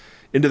us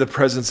into the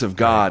presence of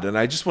God. And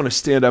I just want to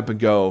stand up and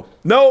go,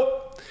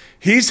 nope,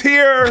 he's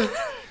here.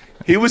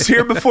 He was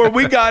here before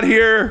we got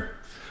here.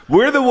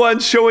 We're the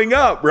ones showing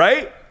up,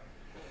 right?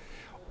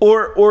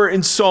 Or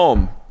in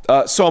Psalm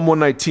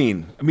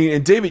 119. I mean,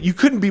 and David, you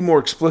couldn't be more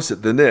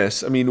explicit than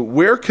this. I mean,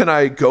 where can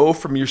I go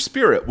from your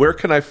spirit? Where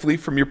can I flee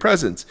from your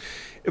presence?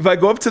 If I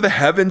go up to the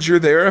heavens, you're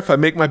there. If I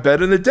make my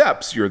bed in the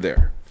depths, you're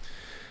there.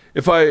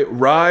 If I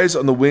rise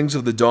on the wings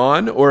of the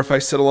dawn, or if I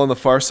settle on the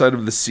far side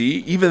of the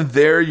sea, even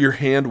there your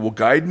hand will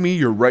guide me,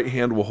 your right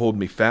hand will hold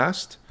me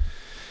fast.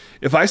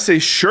 If I say,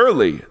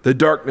 surely the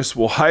darkness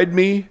will hide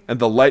me, and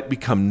the light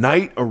become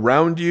night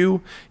around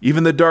you,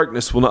 even the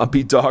darkness will not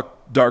be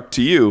dark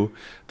to you.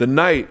 The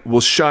night will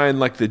shine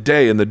like the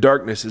day, and the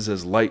darkness is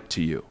as light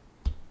to you.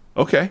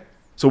 Okay,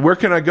 so where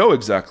can I go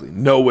exactly?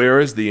 Nowhere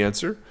is the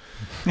answer.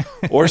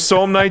 Or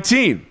Psalm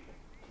 19.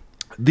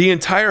 The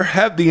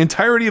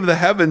entirety of the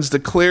heavens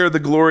declare the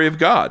glory of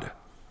God.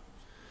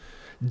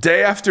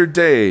 Day after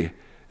day,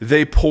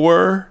 they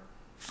pour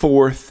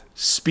forth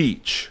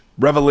speech,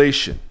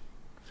 revelation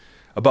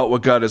about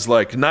what God is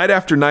like. Night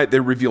after night, they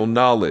reveal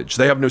knowledge.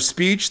 They have no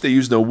speech. They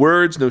use no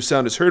words. No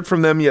sound is heard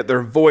from them, yet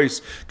their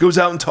voice goes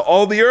out into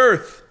all the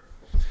earth.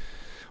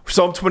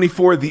 Psalm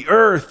 24, the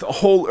earth, the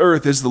whole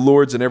earth is the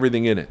Lord's and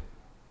everything in it.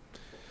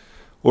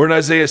 Or in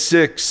Isaiah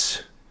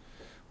 6,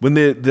 when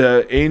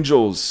the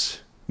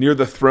angels near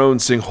the throne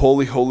sing,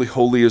 holy, holy,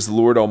 holy is the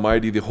Lord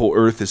Almighty, the whole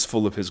earth is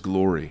full of his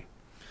glory.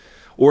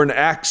 Or in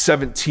Acts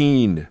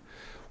 17,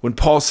 when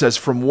Paul says,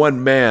 from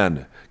one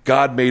man,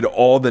 God made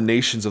all the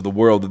nations of the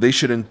world, that they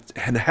should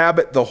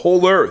inhabit the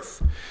whole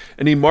earth.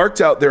 And he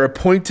marked out their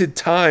appointed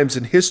times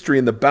in history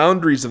and the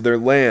boundaries of their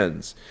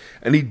lands.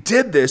 And he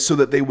did this so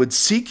that they would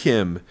seek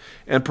him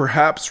and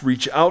perhaps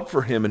reach out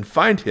for him and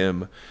find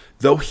him,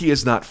 though he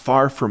is not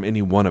far from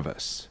any one of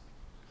us.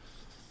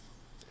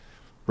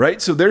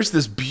 Right? So there's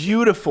this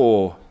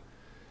beautiful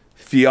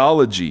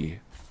theology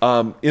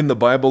in the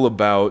Bible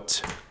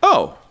about,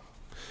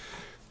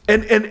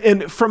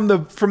 and from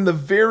the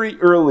very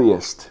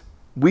earliest,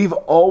 we've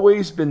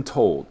always been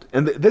told,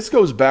 and this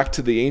goes back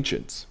to the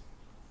ancients,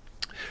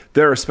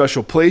 there are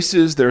special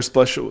places, there are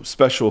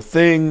special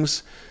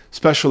things,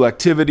 special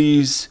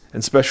activities,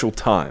 and special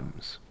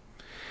times.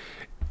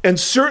 And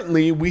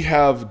certainly we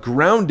have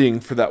grounding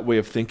for that way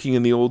of thinking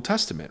in the Old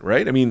Testament,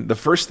 right? I mean, the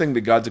first thing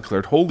that God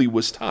declared holy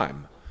was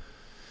time,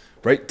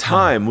 right?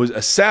 Time was,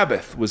 a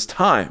Sabbath was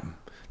time.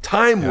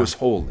 Time was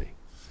holy.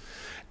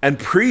 And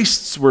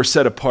priests were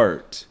set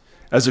apart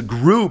as a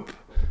group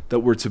that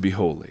were to be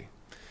holy.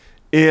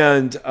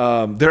 And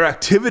their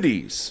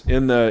activities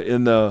in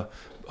the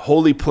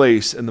holy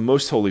place and the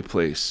most holy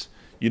place,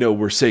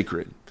 were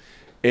sacred.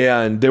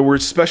 And there were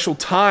special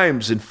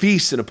times and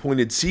feasts and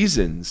appointed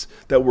seasons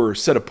that were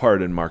set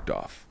apart and marked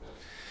off.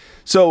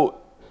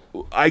 So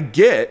I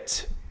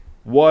get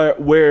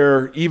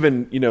where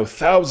even,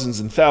 thousands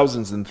and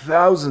thousands and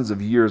thousands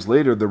of years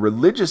later, the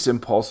religious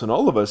impulse in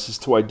all of us is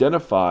to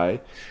identify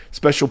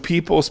special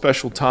people,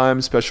 special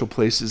times, special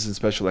places, and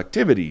special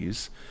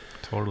activities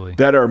Totally.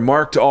 that are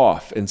marked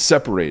off and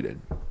separated.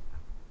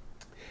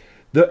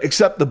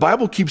 Except the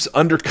Bible keeps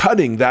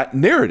undercutting that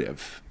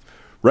narrative,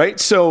 right?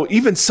 So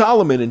even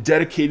Solomon, in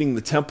dedicating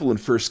the temple in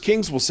 1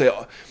 Kings, will say,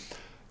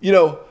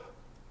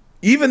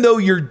 even though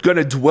you're going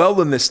to dwell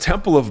in this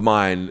temple of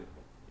mine,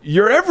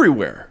 you're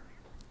everywhere.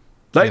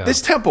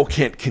 This temple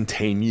can't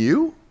contain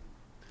you.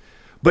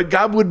 But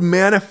God would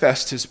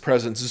manifest his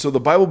presence. And so the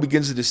Bible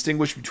begins to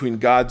distinguish between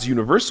God's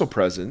universal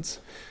presence,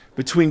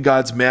 between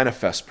God's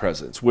manifest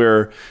presence,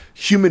 where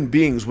human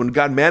beings, when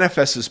God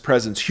manifests his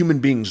presence, human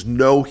beings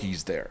know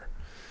he's there.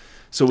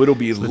 So it'll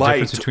be the light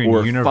difference between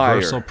or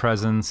universal fire.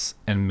 presence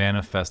and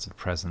manifested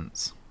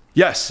presence.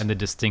 Yes. And the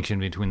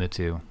distinction between the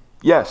two.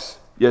 Yes.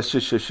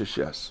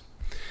 Yes.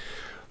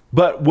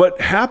 But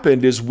what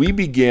happened is we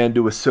began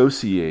to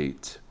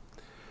associate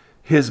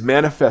his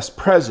manifest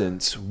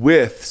presence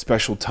with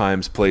special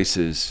times,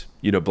 places,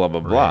 blah, blah,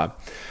 blah. Right.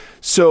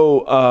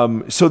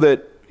 So, so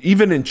that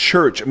even in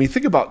church,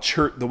 think about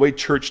church, the way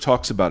church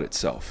talks about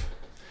itself,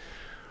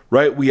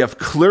 right? We have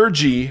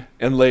clergy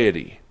and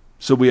laity.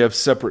 So we have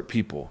separate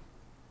people,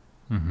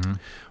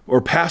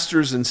 or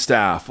pastors and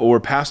staff, or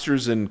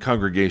pastors and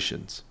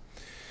congregations.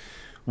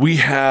 We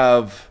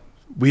have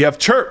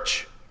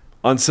church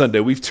on Sunday.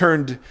 We've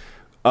turned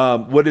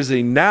what is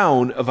a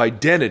noun of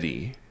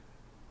identity,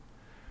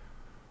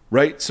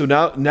 right? So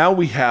now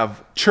we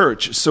have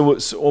church. So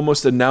it's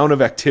almost a noun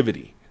of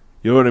activity.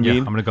 You know what I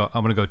mean? I'm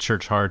gonna go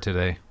church hard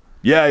today.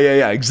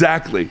 Yeah.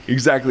 Exactly.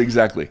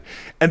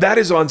 And that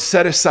is on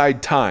set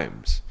aside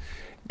times.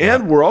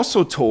 And we're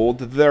also told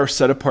that there are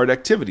set apart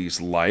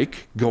activities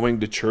like going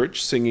to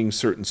church, singing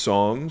certain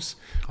songs,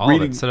 All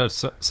of it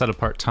set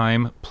apart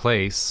time,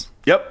 place,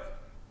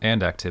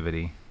 and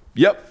activity.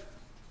 Yep.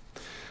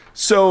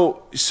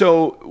 So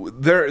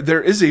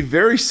there is a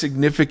very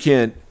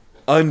significant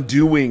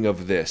undoing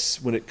of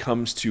this when it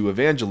comes to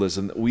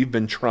evangelism that we've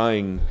been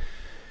trying,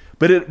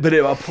 but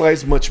it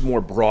applies much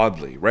more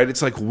broadly, right?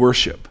 It's like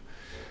worship.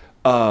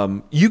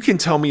 You can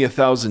tell me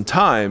 1,000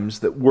 times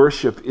that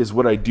worship is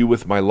what I do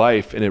with my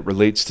life and it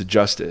relates to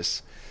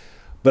justice,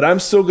 but I'm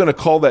still going to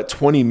call that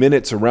 20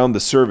 minutes around the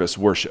service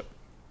worship.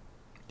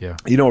 Yeah.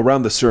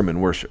 Around the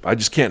sermon worship. I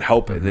just can't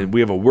help it. And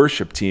we have a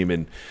worship team,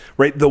 and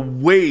right, the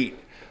weight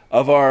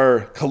of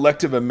our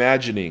collective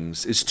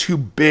imaginings is too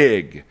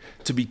big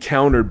to be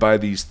countered by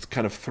these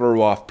kind of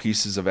throw off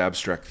pieces of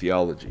abstract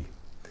theology.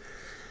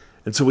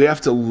 And so we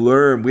have to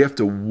learn, we have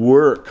to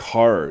work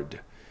hard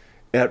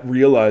at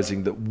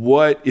realizing that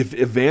if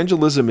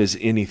evangelism is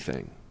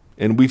anything,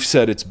 and we've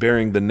said it's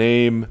bearing the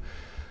name,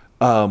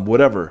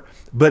 whatever,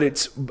 but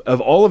it's of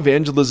all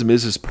evangelism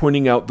is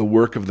pointing out the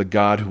work of the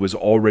God who is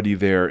already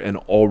there and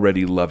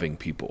already loving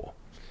people.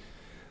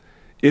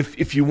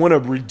 If you want to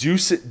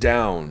reduce it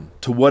down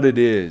to what it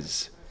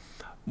is,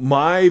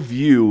 my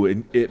view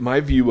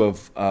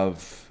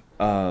of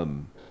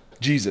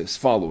Jesus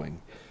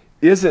following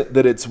isn't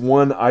that it's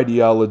one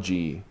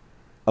ideology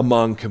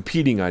among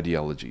competing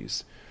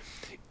ideologies.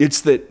 It's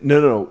that,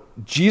 no,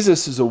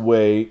 Jesus is a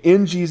way,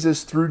 in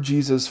Jesus, through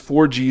Jesus,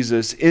 for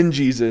Jesus, in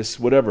Jesus,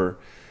 whatever.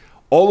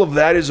 All of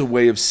that is a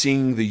way of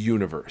seeing the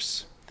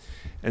universe.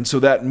 And so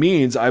that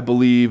means I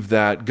believe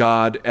that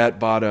God at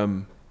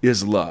bottom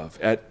is love,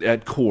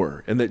 at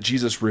core, and that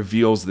Jesus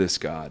reveals this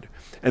God,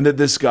 and that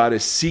this God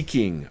is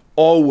seeking,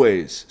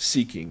 always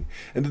seeking,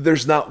 and that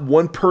there's not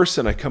one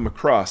person I come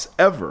across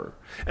ever.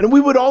 And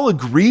we would all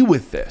agree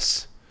with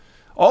this.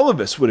 All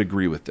of us would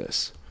agree with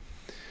this.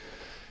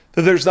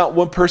 That there's not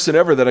one person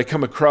ever that I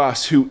come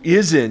across who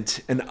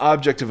isn't an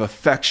object of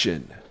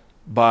affection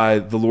by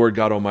the Lord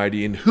God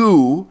Almighty, and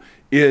who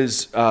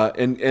is,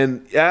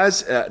 and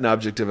as an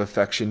object of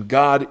affection,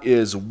 God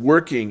is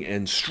working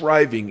and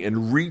striving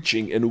and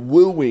reaching and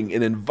wooing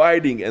and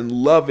inviting and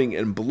loving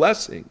and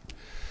blessing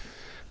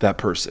that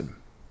person.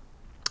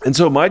 And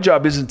so my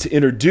job isn't to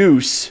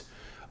introduce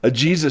a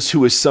Jesus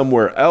who is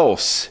somewhere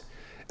else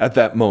at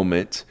that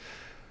moment.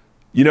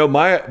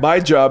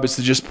 My job is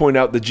to just point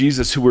out the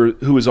Jesus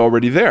who is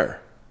already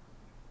there.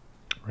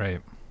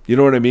 Right. You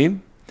know what I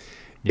mean?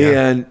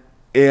 Yeah.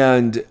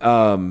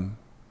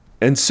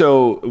 And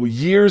so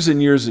years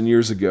and years and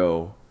years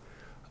ago,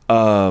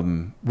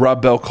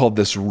 Rob Bell called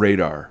this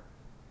radar.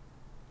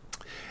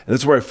 And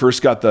that's where I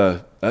first got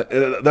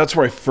that's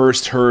where I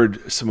first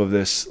heard some of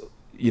this,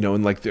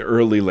 in like the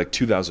early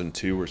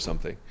 2002 or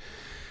something.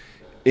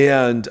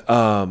 And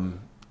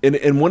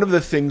one of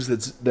the things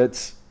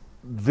that's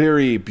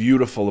very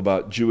beautiful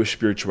about Jewish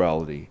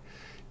spirituality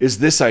is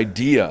this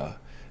idea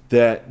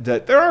that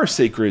there are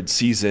sacred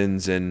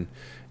seasons and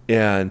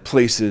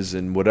places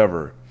and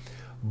whatever,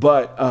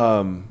 but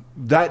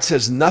that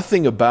says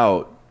nothing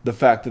about the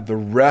fact that the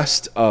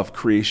rest of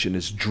creation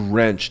is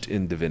drenched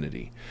in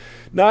divinity.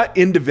 Not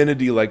in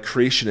divinity like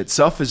creation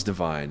itself is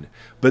divine,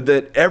 but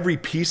that every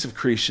piece of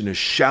creation is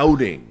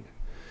shouting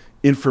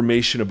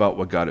information about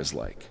what God is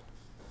like.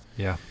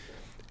 Yeah.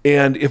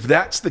 And if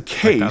that's the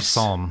case, like that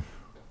psalm,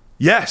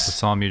 yes, the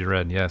psalm you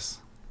read, yes.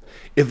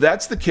 If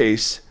that's the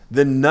case,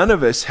 then none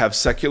of us have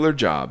secular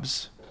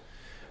jobs.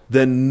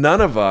 Then none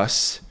of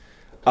us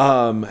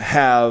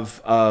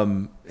have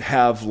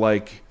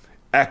like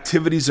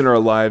activities in our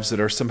lives that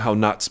are somehow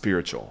not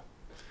spiritual.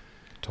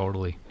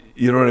 Totally.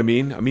 You know what I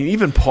mean? I mean,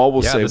 even Paul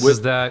will say, this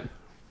is that.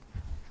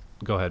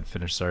 Go ahead,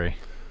 finish. Sorry.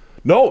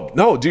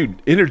 No,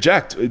 dude,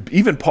 interject.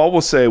 Even Paul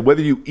will say,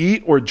 whether you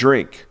eat or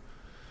drink,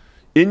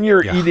 in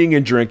your eating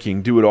and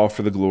drinking, do it all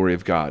for the glory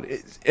of God.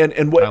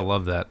 And what I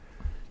love that.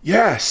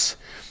 Yes.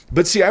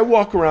 But see, I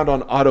walk around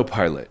on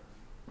autopilot.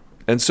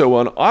 And so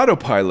on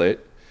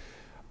autopilot,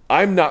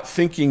 I'm not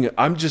thinking,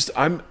 I'm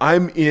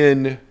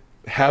in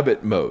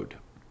habit mode.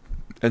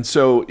 And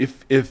so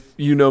if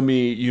you know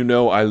me, you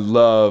know I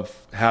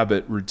love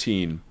habit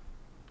routine.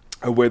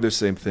 I wear the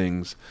same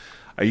things.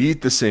 I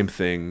eat the same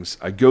things.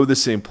 I go the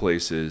same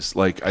places.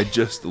 Like, I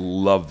just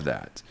love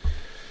that.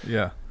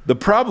 Yeah. The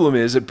problem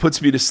is it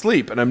puts me to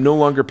sleep and I'm no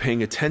longer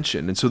paying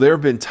attention. And so there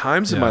have been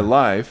times in my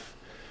life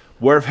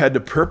where I've had to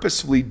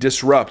purposefully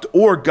disrupt,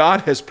 or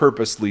God has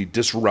purposely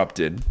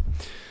disrupted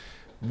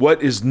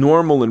what is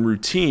normal and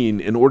routine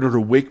in order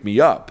to wake me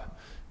up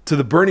to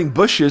the burning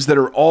bushes that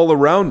are all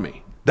around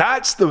me.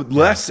 That's the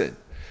lesson,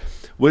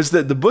 was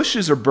that the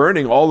bushes are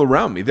burning all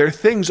around me. There are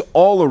things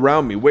all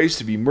around me, ways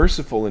to be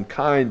merciful and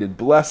kind and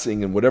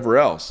blessing and whatever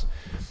else.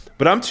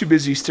 But I'm too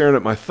busy staring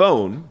at my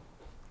phone,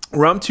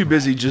 or I'm too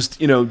busy just,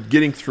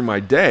 getting through my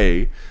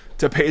day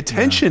to pay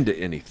attention to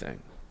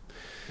anything.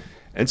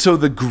 And so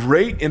the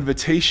great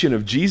invitation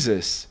of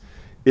Jesus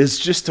is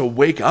just to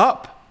wake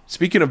up.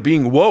 Speaking of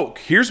being woke,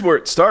 here's where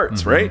it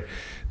starts, right?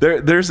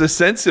 There's a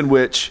sense in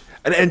which,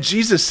 and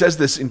Jesus says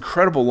this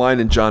incredible line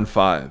in John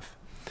 5.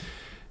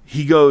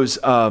 He goes,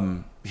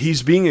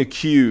 he's being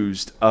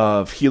accused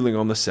of healing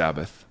on the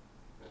Sabbath.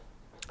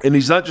 And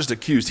he's not just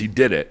accused, he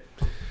did it.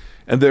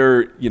 And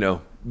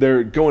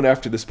they're going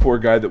after this poor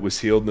guy that was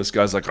healed. And this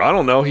guy's like, I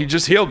don't know, he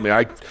just healed me.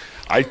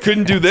 I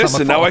couldn't do this,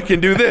 and now I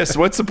can do this.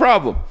 What's the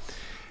problem?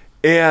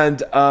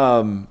 And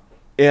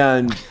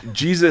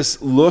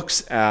Jesus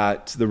looks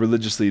at the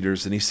religious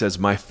leaders and he says,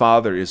 my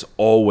Father is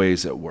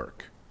always at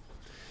work.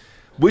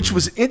 Which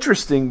was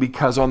interesting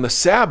because on the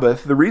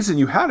Sabbath, the reason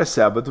you had a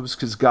Sabbath was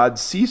because God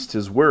ceased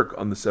his work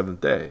on the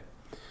seventh day.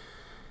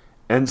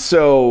 And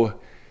so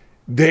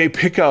they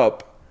pick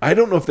up, I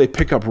don't know if they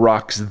pick up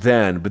rocks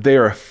then, but they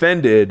are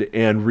offended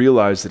and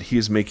realize that he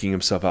is making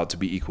himself out to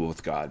be equal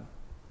with God.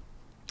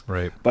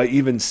 Right. By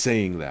even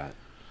saying that.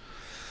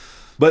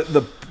 But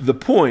the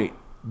point,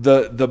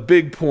 the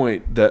big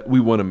point that we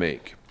want to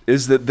make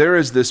is that there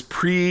is this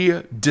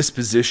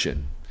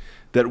predisposition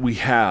that we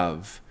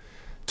have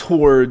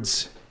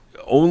towards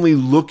only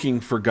looking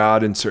for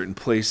God in certain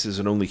places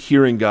and only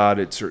hearing God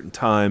at certain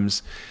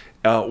times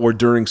or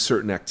during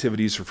certain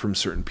activities or from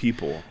certain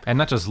people. And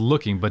not just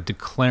looking, but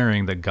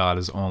declaring that God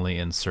is only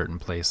in certain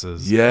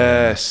places.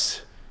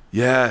 Yes.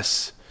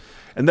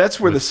 And that's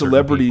where the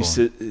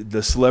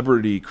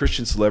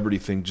Christian celebrity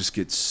thing just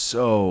gets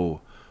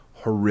so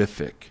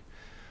horrific,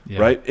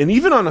 right? And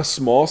even on a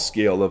small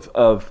scale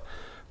of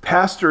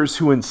pastors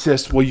who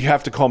insist, well, you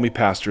have to call me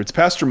pastor. It's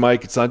Pastor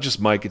Mike. It's not just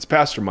Mike. It's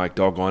Pastor Mike,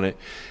 doggone it.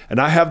 And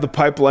I have the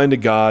pipeline to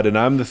God, and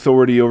I'm the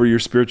authority over your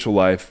spiritual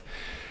life.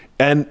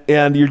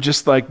 And you're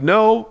just like,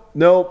 no,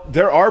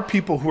 there are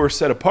people who are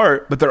set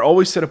apart, but they're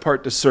always set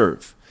apart to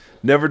serve,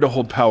 never to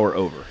hold power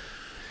over.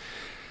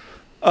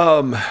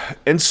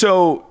 And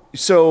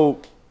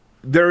so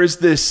there is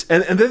this,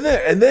 and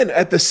then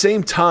at the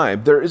same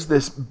time, there is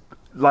this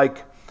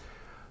like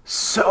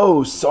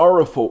so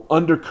sorrowful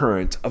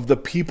undercurrent of the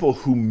people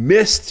who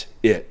missed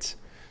it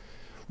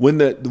when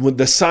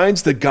the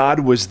signs that God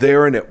was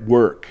there and at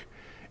work,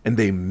 and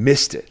they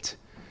missed it.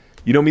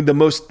 You know what I mean?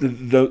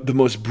 The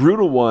most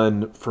brutal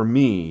one for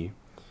me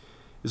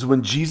is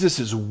when Jesus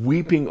is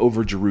weeping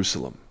over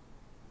Jerusalem.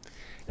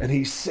 And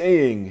he's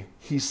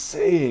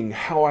saying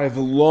how I've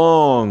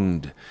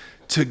longed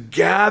to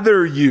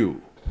gather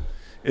you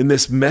in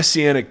this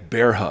messianic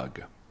bear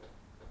hug.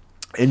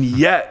 And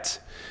yet,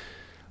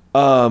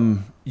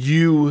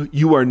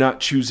 you are not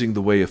choosing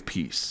the way of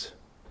peace.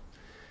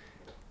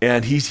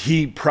 And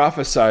he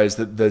prophesies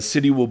that the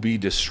city will be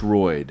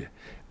destroyed.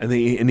 And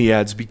he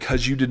adds,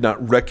 because you did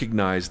not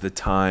recognize the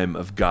time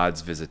of God's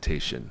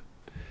visitation.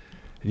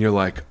 And you're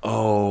like,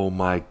 oh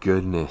my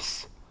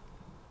goodness.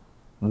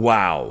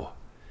 Wow.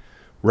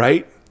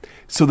 Right?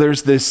 So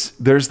there's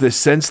this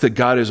sense that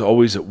God is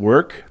always at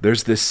work.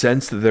 There's this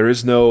sense that there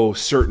is no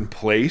certain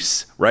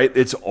place, right?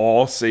 It's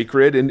all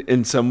sacred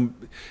in some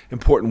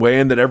important way,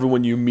 and that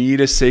everyone you meet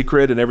is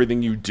sacred and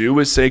everything you do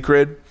is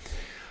sacred.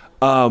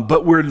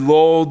 But we're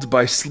lulled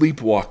by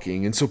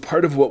sleepwalking. And so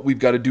part of what we've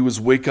got to do is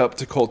wake up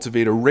to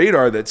cultivate a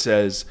radar that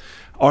says,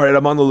 all right,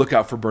 I'm on the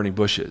lookout for burning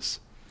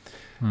bushes.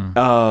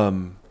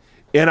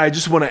 And I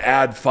just want to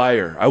add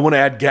fire. I want to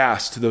add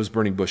gas to those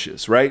burning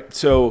bushes, right?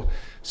 So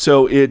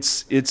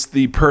it's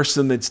the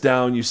person that's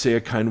down, you say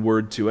a kind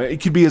word to.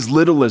 It could be as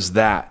little as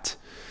that.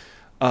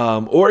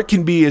 Or it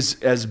can be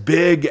as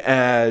big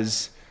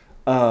as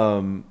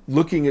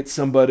looking at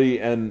somebody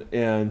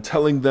and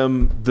telling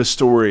them the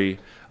story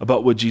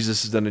about what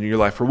Jesus has done in your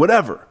life or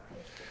whatever.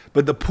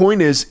 But the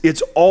point is,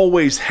 it's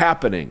always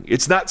happening.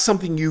 It's not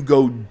something you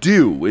go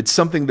do. It's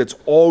something that's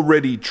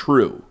already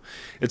true.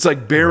 It's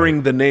like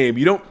bearing the name.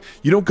 You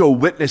don't go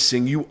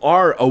witnessing. You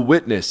are a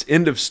witness.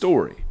 End of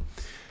story.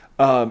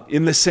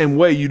 In the same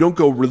way, you don't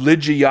go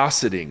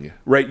religiosity,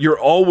 right? You're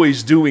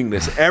always doing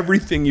this.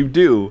 Everything you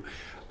do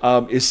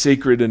is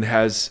sacred and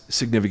has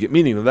significant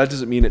meaning. Now, that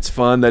doesn't mean it's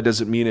fun. That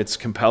doesn't mean it's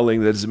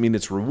compelling. That doesn't mean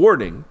it's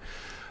rewarding.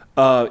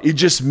 It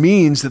just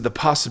means that the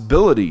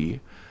possibility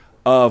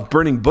of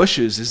burning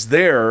bushes is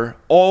there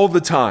all the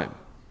time.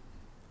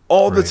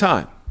 All the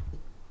time.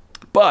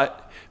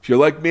 But if you're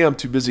like me, I'm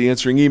too busy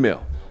answering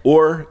email.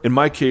 Or, in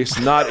my case,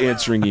 not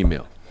answering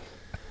email.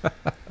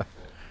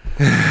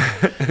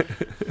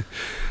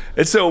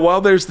 And so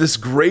while there's this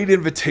great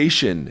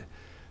invitation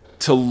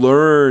to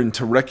learn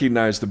to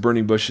recognize the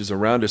burning bushes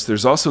around us,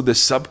 there's also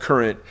this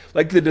subcurrent,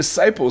 like the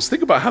disciples.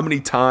 Think about how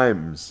many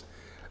times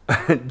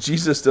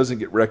Jesus doesn't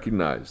get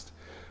recognized,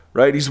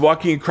 right? He's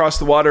walking across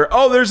the water.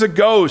 Oh, there's a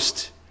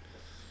ghost.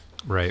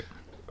 Right.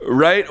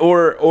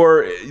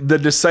 Or the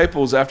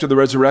disciples after the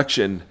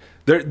resurrection.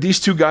 These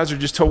two guys are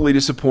just totally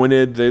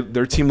disappointed.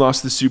 Their team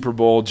lost the Super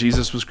Bowl.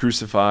 Jesus was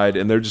crucified,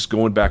 and they're just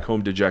going back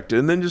home dejected.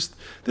 And then just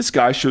this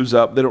guy shows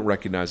up. They don't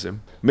recognize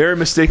him. Mary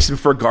mistakes him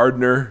for a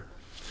gardener.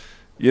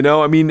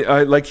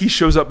 Like he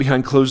shows up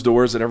behind closed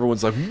doors, and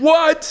everyone's like,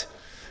 "What?"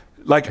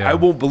 I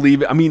won't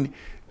believe it.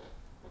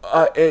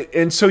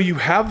 And so you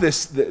have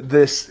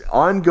this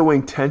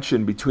ongoing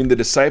tension between the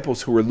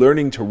disciples who are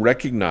learning to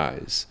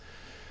recognize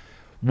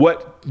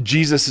what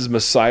Jesus'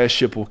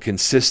 messiahship will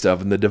consist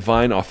of and the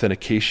divine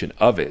authentication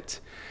of it.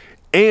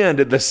 And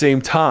at the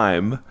same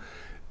time,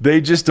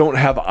 they just don't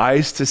have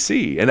eyes to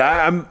see. And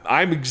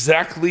I'm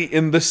exactly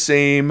in the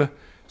same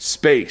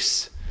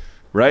space,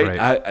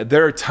 right?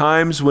 There are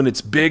times when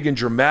it's big and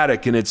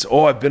dramatic and it's,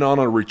 I've been on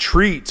a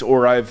retreat,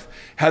 or I've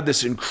had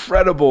this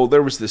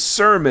there was this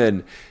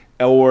sermon,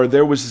 or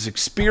there was this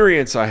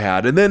experience I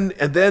had. And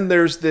then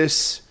there's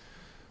this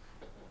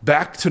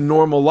back to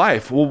normal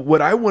life. Well,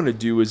 what I want to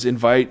do is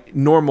invite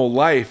normal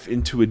life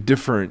into a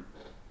different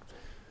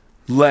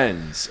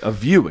lens of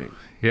viewing.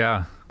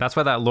 Yeah. That's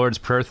why that Lord's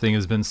Prayer thing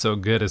has been so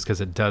good, is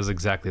because it does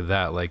exactly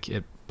that. Like,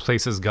 it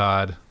places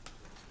God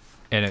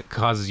and it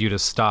causes you to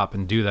stop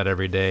and do that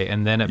every day.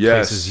 And then it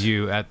places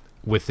you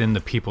within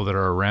the people that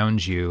are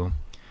around you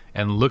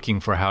and looking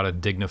for how to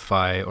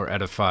dignify or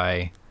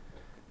edify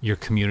your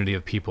community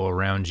of people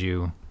around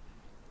you.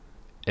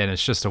 And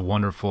it's just a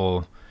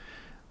wonderful...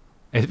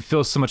 It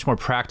feels so much more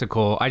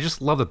practical. I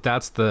just love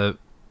that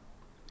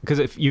because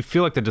if you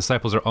feel like the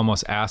disciples are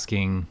almost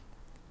asking,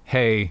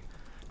 "Hey,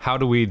 how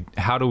do we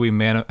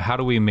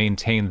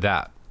maintain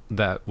that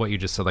what you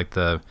just said, like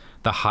the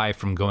high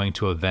from going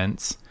to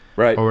events,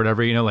 right, or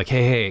whatever, like,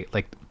 hey,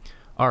 like,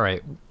 all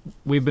right,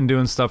 we've been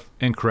doing stuff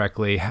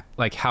incorrectly.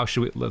 Like, how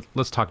should we?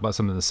 Let's talk about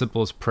something the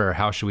simplest prayer.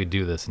 How should we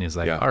do this?" And he's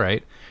like, "All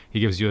right."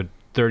 He gives you a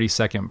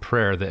 30-second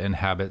prayer that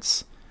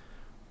inhabits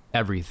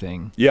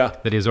everything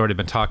that he's already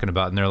been talking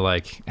about. And they're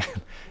like,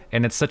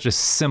 and it's such a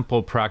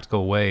simple,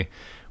 practical way.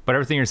 But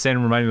everything you're saying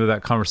reminded me of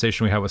that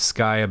conversation we had with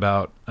Sky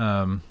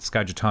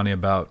Jatani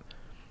about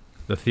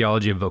the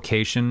theology of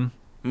vocation,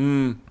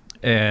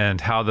 and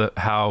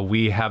how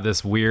we have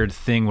this weird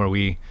thing where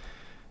we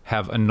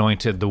have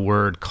anointed the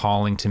word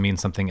calling to mean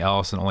something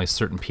else, and only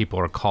certain people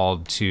are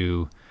called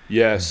to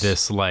what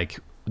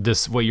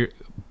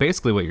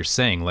you're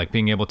saying, like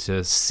being able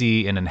to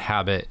see and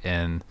inhabit.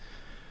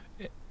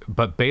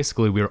 But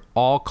basically, we're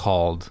all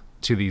called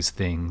to these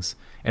things.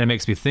 And it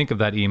makes me think of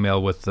that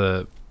email with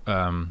the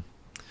person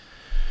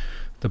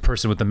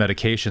with the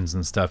medications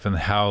and stuff, and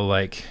how,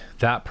 like,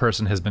 that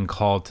person has been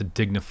called to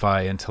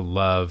dignify and to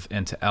love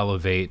and to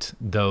elevate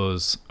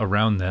those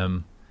around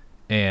them,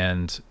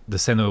 and the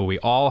same way we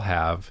all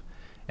have.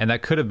 And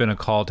that could have been a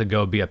call to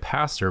go be a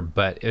pastor,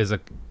 but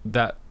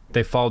that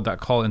they followed that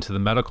call into the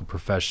medical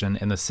profession,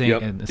 and the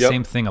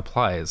same thing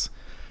applies.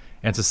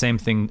 And it's the same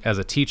thing as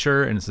a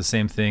teacher, and it's the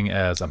same thing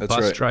as a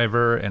bus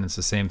driver, and it's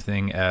the same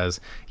thing as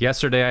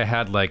yesterday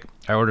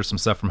I ordered some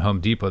stuff from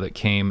Home Depot that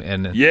came,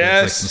 and it was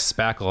like some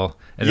spackle,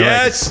 and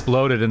it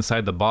exploded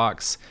inside the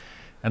box.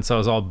 And so I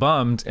was all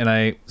bummed, and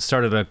I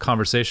started a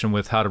conversation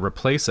with how to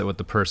replace it with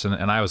the person,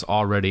 and I was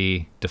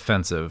already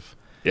defensive.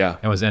 Yeah.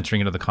 And was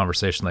entering into the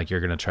conversation like, you're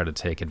going to try to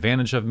take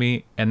advantage of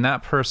me. And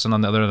that person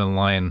on the other end of the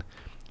line,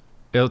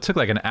 it took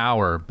like an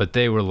hour, but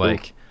they were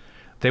like...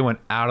 They went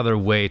out of their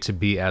way to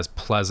be as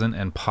pleasant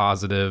and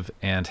positive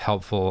and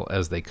helpful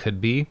as they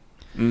could be,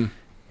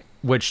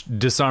 which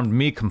disarmed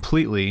me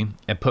completely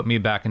and put me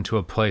back into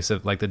a place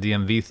of, like, the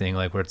DMV thing,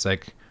 like, where it's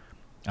like,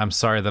 I'm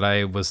sorry that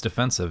I was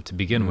defensive to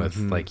begin with.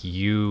 Like,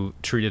 you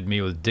treated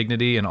me with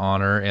dignity and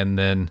honor, and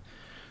then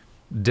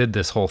did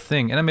this whole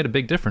thing. And it made a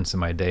big difference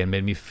in my day and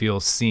made me feel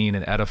seen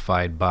and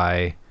edified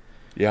by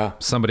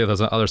somebody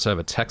that's on the other side of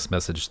a text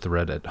message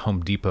thread at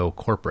Home Depot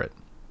corporate.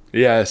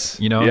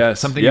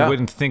 Something you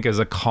wouldn't think as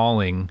a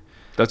calling.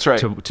 That's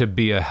right. To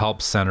be a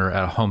help center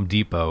at Home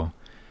Depot.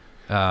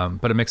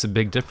 But it makes a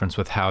big difference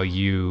with how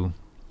you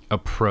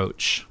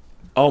approach.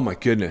 Oh my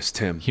goodness,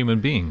 Tim. Human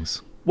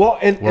beings. Well,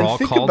 and all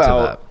think called to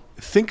about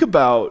think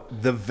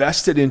about the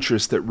vested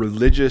interest that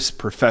religious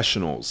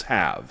professionals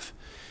have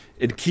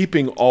in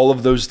keeping all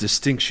of those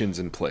distinctions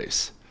in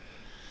place.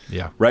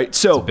 Yeah. Right.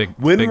 So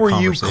when big were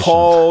you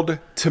called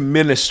to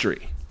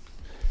ministry?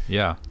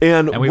 Yeah.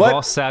 And we've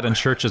all sat in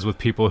churches with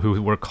people who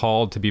were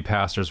called to be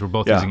pastors. We're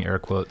both using air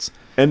quotes.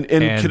 And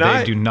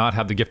they do not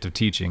have the gift of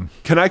teaching.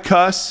 Can I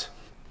cuss?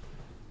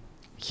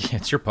 Yeah,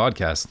 it's your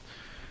podcast.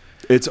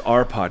 It's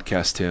our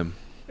podcast, Tim,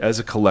 as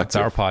a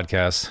collective. It's our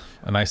podcast.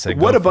 And I say,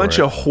 what a bunch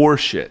of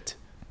horseshit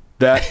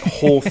that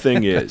whole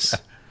thing is.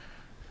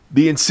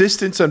 The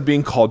insistence on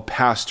being called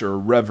pastor or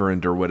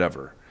reverend or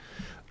whatever.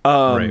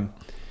 Right.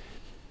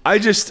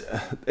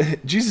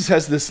 Jesus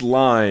has this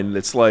line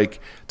that's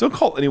like, don't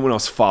call anyone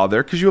else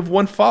father because you have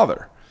one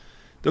father.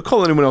 Don't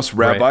call anyone else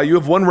rabbi. Right. You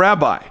have one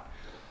rabbi.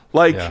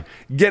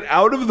 Get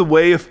out of the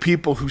way of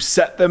people who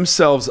set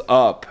themselves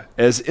up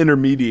as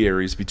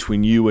intermediaries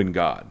between you and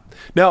God.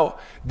 Now,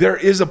 there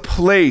is a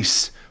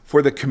place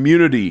for the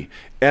community,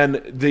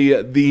 and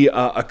the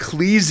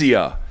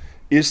ecclesia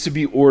is to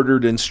be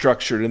ordered and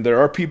structured, and there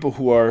are people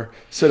who are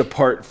set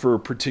apart for a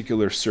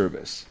particular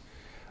service.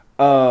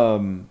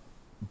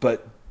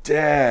 But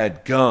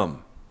dadgum,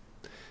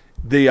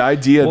 the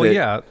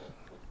idea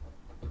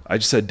I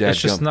just said dadgum.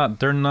 It's just not,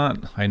 they're not,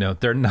 I know,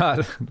 they're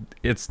not,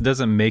 it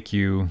doesn't make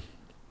you,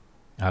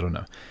 I don't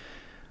know.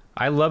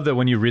 I love that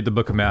when you read the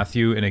book of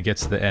Matthew and it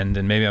gets to the end,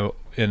 and maybe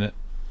I'm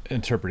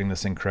interpreting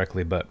this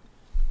incorrectly, but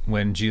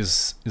when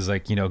Jesus is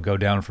like, go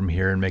down from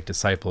here and make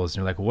disciples, and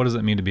you're like, well, what does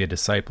it mean to be a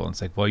disciple? And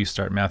it's like, well, you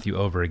start Matthew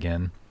over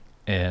again,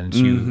 and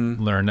you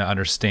learn to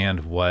understand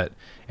and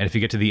if you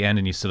get to the end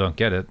and you still don't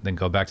get it, then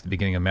go back to the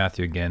beginning of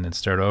Matthew again and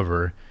start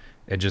over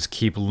and just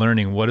keep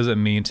learning. What does it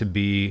mean to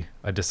be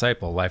a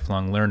disciple,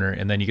 lifelong learner?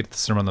 And then you get to the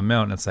Sermon on the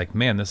Mount, and it's like,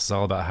 man, this is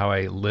all about how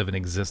I live and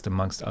exist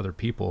amongst other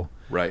people.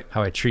 Right.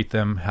 How I treat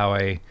them,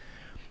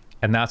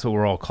 and that's what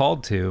we're all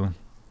called to.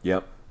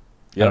 Yep.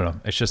 I don't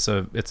know. It's just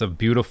it's a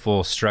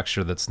beautiful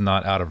structure that's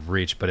not out of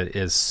reach, but it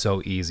is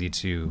so easy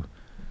to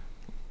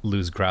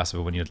lose grasp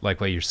of it when you, like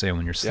what you're saying,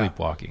 when you're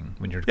sleepwalking,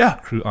 when you're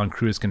on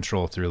cruise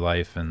control through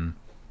life. And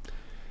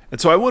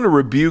so I want to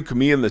rebuke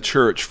me and the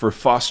church for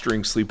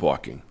fostering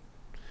sleepwalking,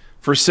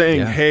 for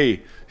saying,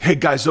 hey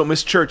guys, don't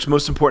miss church,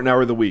 most important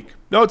hour of the week.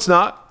 No, it's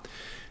not.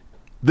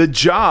 The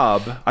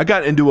job, I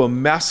got into a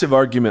massive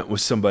argument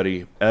with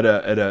somebody at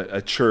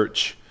a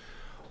church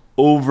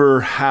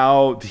over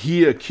how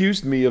he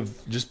accused me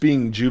of just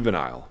being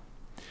juvenile.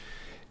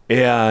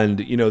 And,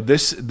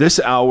 this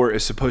hour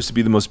is supposed to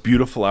be the most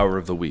beautiful hour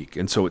of the week.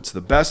 And so it's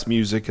the best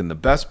music and the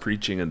best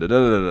preaching and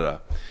da-da-da-da-da.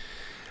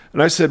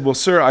 And I said, well,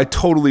 sir, I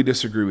totally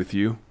disagree with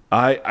you.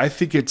 I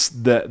think it's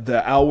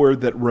the hour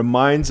that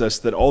reminds us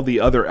that all the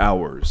other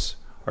hours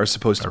are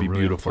supposed to be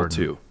really beautiful important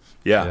too.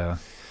 Yeah.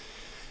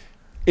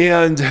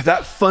 And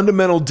that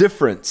fundamental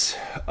difference,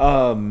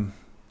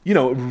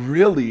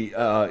 really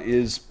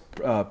is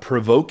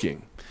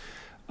provoking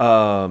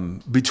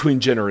between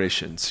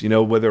generations,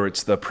 whether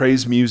it's the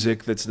praise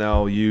music that's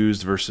now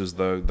used versus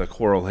the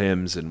choral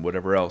hymns and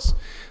whatever else.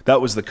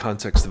 That was the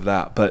context of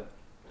that. But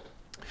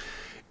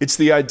it's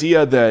the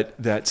idea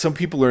that some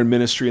people are in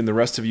ministry and the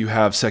rest of you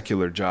have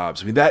secular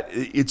jobs. I mean,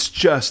 it's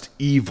just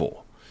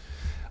evil.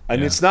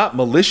 And it's not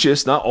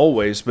malicious, not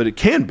always, but it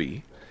can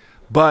be.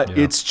 But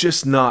it's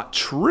just not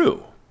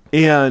true.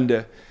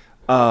 And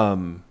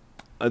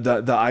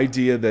the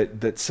idea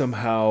that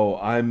somehow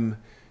I'm,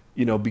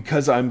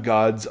 because I'm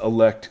God's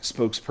elect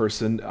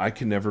spokesperson, I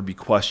can never be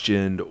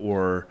questioned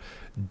or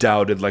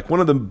doubted. Like, one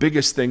of the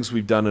biggest things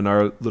we've done in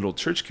our little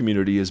church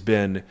community has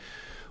been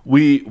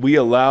we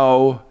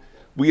allow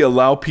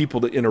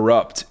people to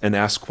interrupt and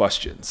ask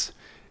questions.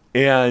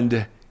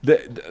 And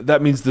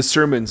that means the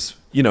sermons,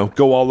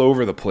 go all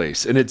over the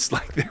place. And it's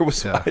like,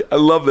 I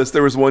love this.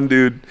 There was one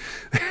guy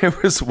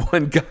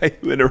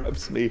who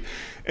interrupts me,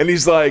 and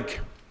he's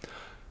like,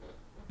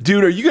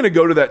 dude, are you going to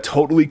go to that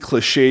totally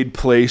cliched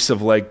place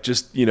of like,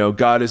 just,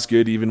 God is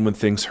good even when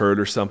things hurt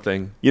or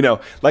something,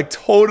 like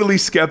totally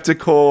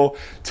skeptical,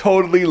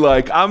 totally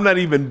like, I'm not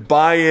even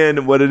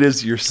buying what it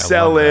is you're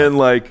selling.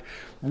 Like,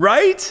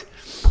 right.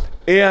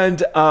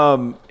 And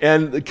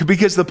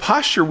because the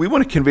posture we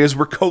want to convey is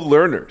we're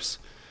co-learners,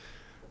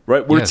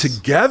 right? We're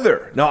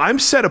together. Now, I'm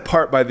set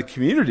apart by the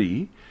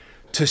community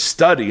to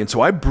study. And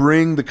so I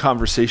bring the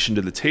conversation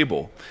to the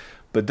table,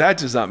 but that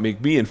does not make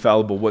me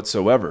infallible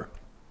whatsoever.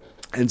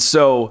 And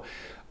so,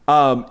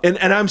 and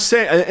I'm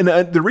saying,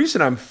 and the reason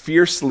I'm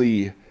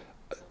fiercely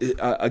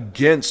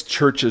against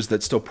churches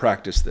that still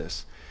practice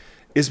this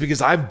is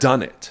because I've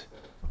done it.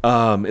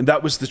 And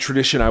that was the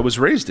tradition I was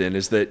raised in,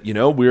 is that,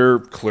 we're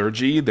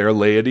clergy, they're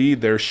laity,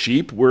 they're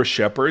sheep, we're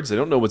shepherds. They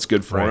don't know what's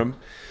good for them.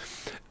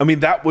 I mean,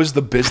 that was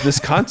the business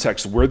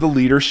context. We're the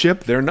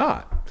leadership, they're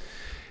not.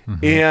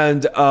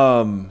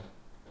 Mm-hmm.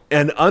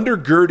 And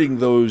undergirding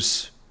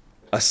those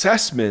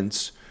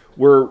assessments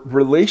were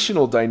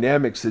relational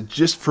dynamics that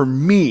just for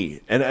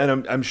me, and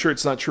I'm sure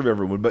it's not true of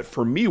everyone, but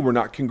for me, were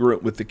not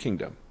congruent with the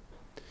kingdom.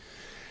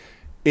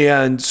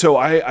 And so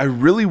I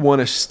really want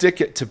to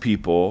stick it to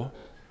people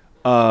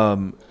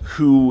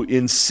who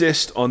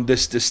insist on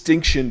this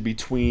distinction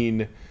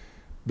between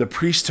the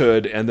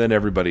priesthood and then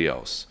everybody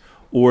else,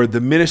 or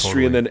the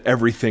ministry and then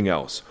everything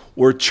else,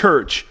 or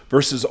church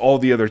versus all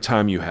the other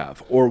time you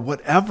have, or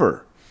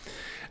whatever.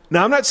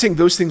 Now, I'm not saying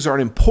those things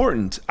aren't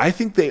important. I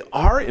think they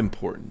are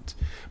important,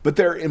 but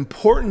they're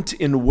important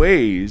in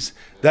ways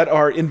that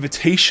are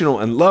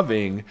invitational and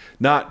loving,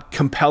 not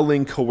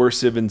compelling,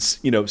 coercive, and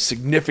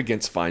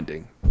significance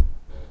finding.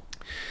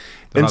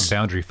 They're not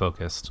boundary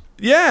focused.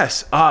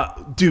 Yes,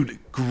 dude,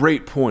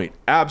 great point.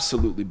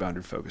 Absolutely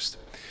boundary focused.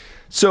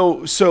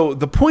 So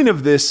the point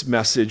of this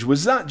message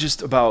was not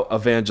just about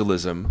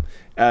evangelism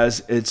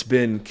as it's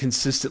been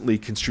consistently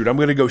construed. I'm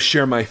going to go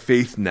share my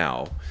faith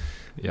now.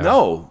 Yeah.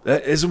 No,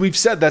 as we've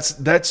said,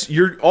 that's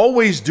you're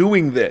always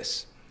doing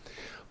this.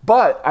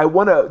 But I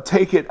want to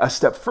take it a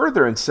step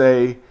further and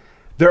say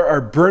there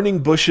are burning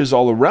bushes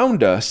all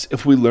around us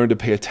if we learn to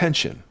pay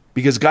attention,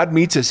 because God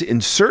meets us in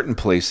certain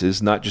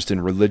places, not just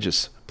in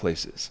religious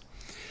places.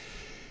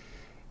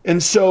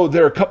 And so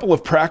there are a couple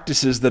of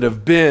practices that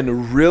have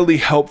been really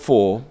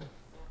helpful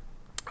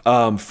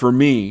for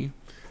me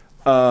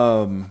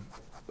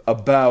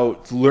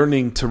about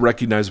learning to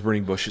recognize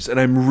burning bushes. And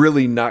I'm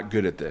really not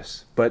good at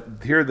this, but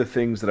here are the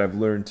things that I've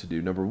learned to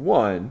do. Number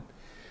one,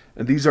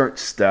 and these aren't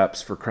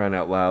steps for crying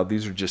out loud,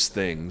 these are just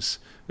things.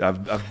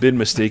 I've been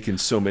mistaken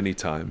so many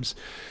times.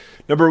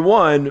 Number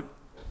one,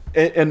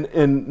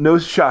 and no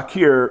shock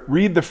here,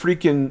 read the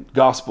freaking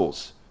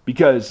Gospels,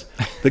 because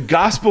the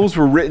Gospels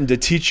were written to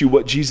teach you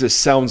what Jesus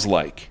sounds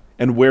like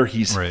and where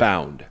he's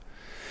found.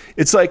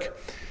 It's like,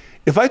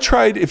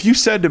 if you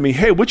said to me,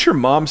 hey, what's your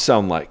mom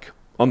sound like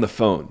on the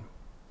phone?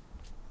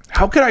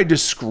 How could I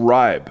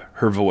describe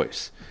her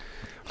voice?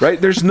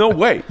 Right? There's no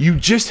way. You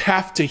just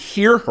have to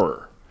hear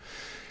her.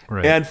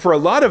 Right. And for a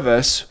lot of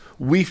us,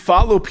 we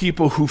follow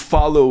people who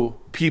follow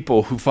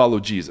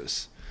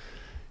Jesus.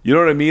 You know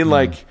what I mean?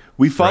 Like,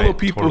 we follow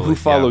people who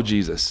follow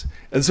Jesus.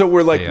 And so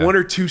we're like one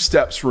or two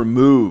steps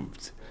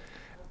removed.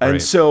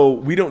 And so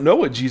we don't know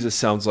what Jesus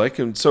sounds like.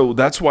 And so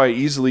that's why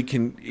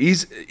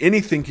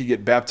anything can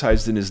get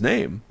baptized in his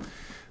name,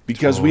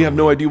 because we have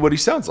no idea what he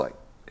sounds like.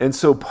 And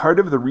so part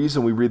of the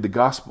reason we read the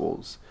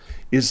Gospels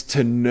is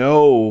to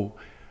know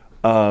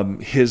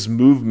his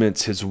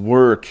movements, his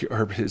work,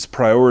 or his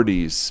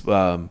priorities,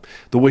 the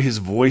way his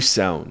voice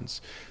sounds.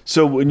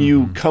 So when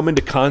you come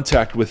into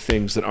contact with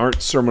things that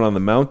aren't Sermon on the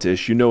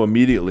Mount-ish, you know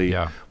immediately,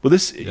 well,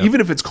 this,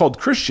 even if it's called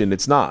Christian,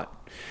 it's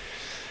not.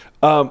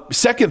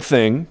 Second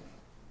thing,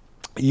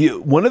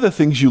 one of the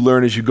things you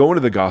learn as you go into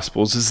the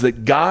Gospels is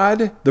that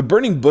the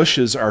burning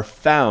bushes are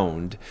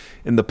found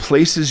in the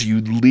places you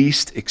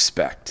least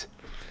expect.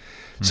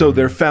 So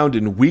they're found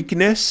in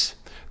weakness,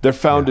 they're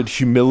found in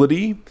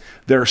humility,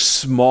 they're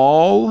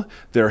small,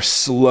 they're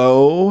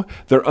slow,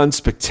 they're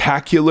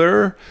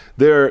unspectacular,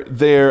 they're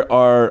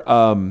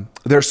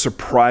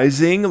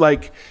surprising.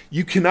 Like,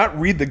 you cannot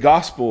read the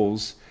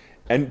Gospels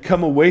and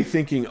come away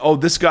thinking, oh,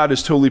 this God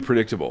is totally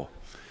predictable,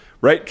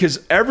 right?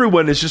 Because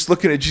everyone is just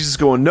looking at Jesus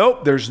going,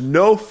 nope, there's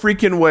no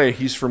freaking way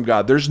he's from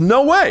God. There's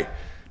no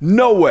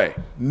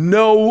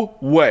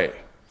way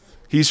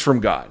he's from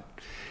God.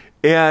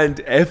 And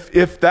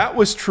if that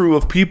was true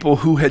of people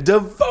who had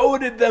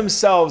devoted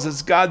themselves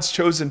as God's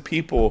chosen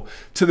people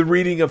to the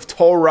reading of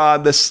Torah,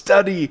 the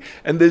study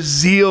and the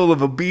zeal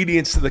of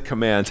obedience to the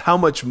commands, how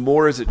much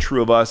more is it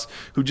true of us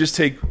who just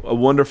take a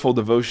wonderful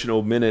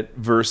devotional minute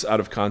verse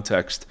out of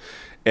context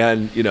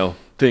and,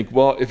 think,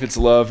 well, if it's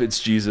love, it's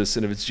Jesus,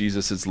 and if it's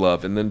Jesus, it's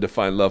love, and then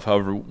define love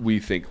however we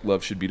think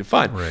love should be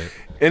defined. Right.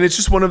 And it's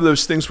just one of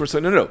those things where it's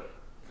like, no.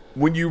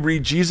 When you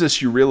read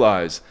Jesus, you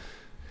realize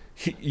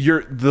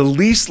you're the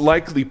least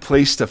likely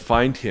place to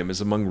find him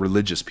is among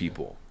religious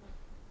people.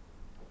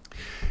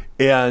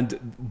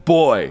 And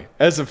boy,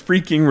 as a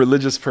freaking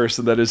religious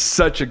person, that is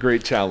such a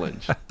great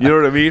challenge. You know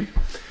what I mean?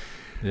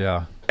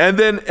 Yeah. And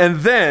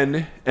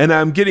then,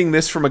 I'm getting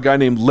this from a guy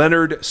named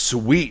Leonard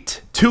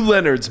Sweet. 2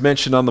 Leonards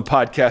mentioned on the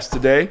podcast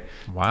today.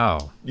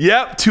 Wow.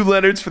 Yep, 2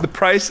 Leonards for the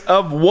price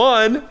of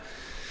 1.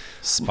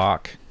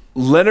 Spock.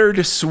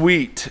 Leonard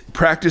Sweet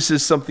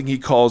practices something he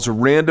calls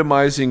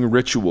randomizing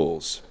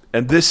rituals.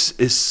 And this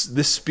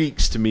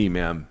speaks to me,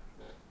 man,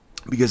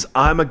 because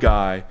I'm a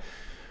guy,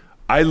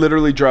 I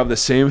literally drive the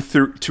same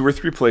 2 or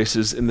 3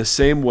 places in the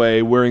same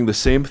way, wearing the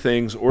same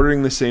things,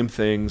 ordering the same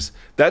things.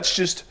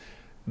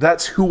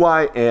 That's who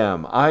I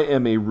am. I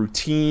am a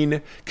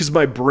routine, because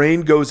my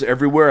brain goes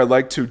everywhere. I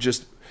like to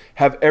just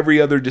have every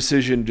other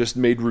decision just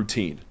made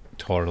routine.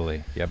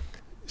 Totally. Yep.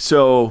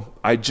 So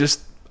I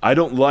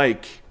don't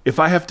like, if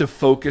I have to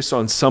focus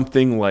on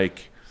something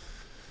like,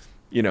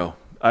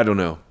 I don't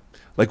know.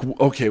 Like,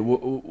 okay,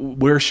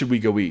 where should we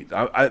go eat?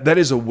 That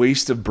is a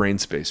waste of brain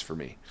space for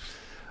me.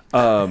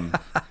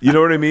 You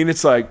know what I mean?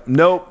 It's like,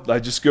 nope, I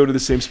just go to the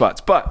same spots.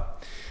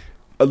 But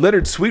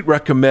Leonard Sweet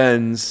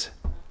recommends,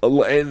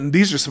 and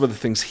these are some of the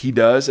things he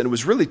does, and it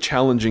was really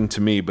challenging to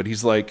me, but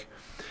he's like,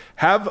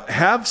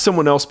 have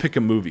someone else pick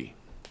a movie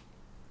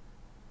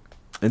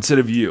instead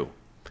of you.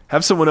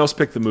 Have someone else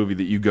pick the movie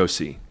that you go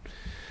see.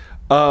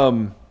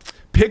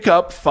 Pick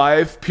up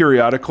 5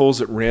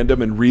 periodicals at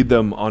random and read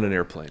them on an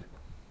airplane.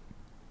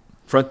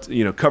 Front,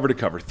 cover to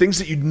cover. Things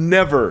that you'd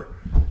never,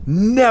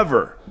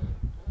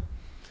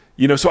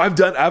 so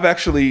I've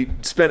actually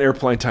spent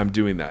airplane time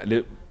doing that,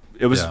 and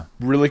it was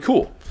really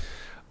cool.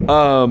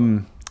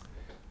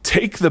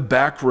 Take the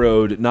back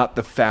road, not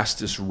the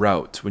fastest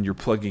route when you're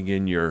plugging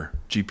in your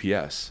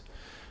GPS.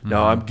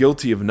 Now, I'm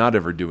guilty of not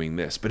ever doing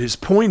this, but his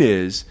point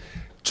is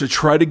to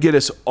try to get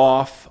us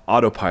off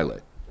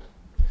autopilot.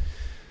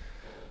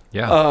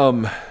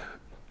 Yeah.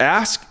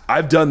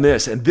 I've done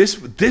this, and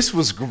this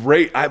was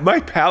great. My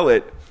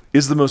palate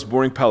is the most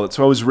boring palate.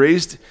 So I was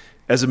raised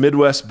as a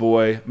Midwest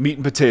boy, meat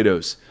and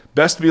potatoes.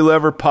 Best meal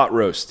ever, pot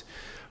roast,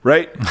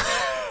 right?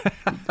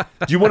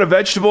 Do you want a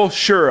vegetable?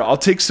 Sure, I'll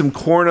take some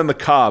corn on the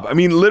cob. I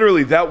mean,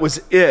 literally, that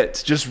was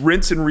it. Just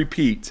rinse and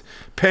repeat.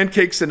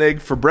 Pancakes and egg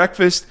for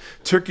breakfast,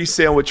 turkey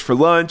sandwich for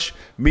lunch,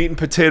 meat and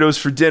potatoes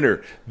for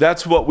dinner.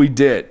 That's what we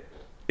did.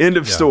 End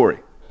of story.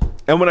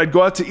 And when I'd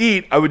go out to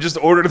eat, I would just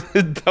order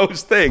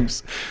those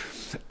things.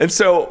 And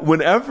so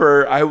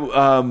whenever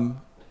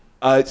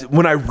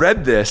when I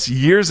read this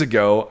years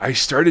ago, I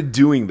started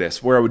doing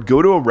this where I would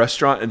go to a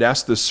restaurant and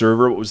ask the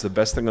server what was the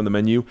best thing on the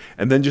menu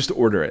and then just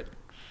order it.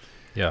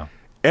 Yeah.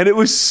 And it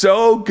was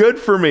so good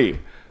for me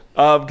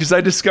because I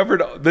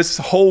discovered this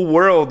whole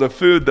world of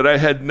food that I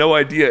had no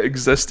idea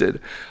existed.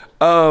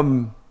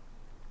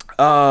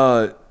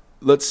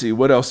 Let's see,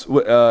 what else?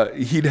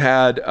 He'd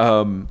had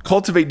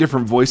cultivate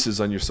different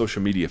voices on your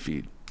social media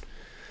feed.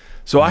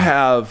 So I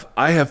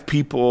have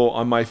people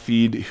on my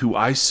feed who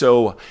I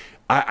so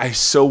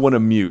want to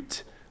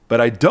mute,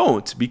 but I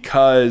don't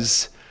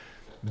because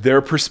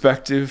their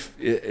perspective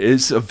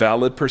is a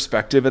valid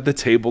perspective at the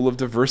table of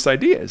diverse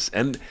ideas.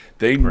 And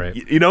they,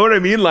 you know what I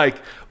mean? Like,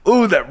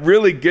 ooh, that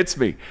really gets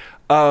me.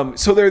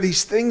 So there are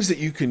these things that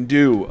you can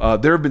do.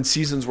 There have been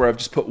seasons where I've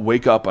just put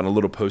wake up on a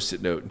little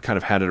Post-it note and kind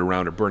of had it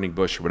around a burning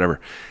bush or whatever.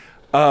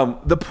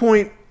 The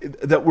point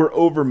that we're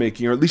over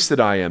making, or at least that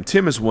I am,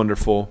 Tim is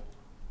wonderful.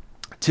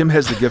 Tim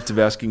has the gift of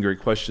asking great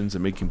questions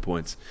and making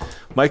points.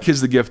 Mike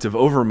has the gift of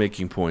over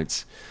making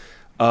points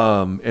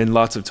and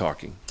lots of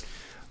talking.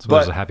 So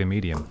there's a happy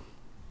medium.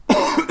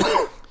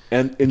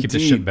 And keep the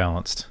ship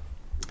balanced.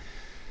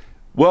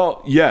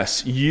 Well,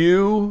 yes,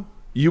 you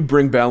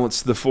bring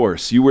balance to the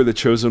force. You were the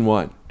chosen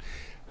one.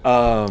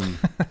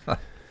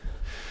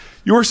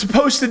 You were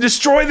supposed to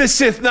destroy the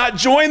Sith, not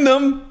join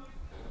them.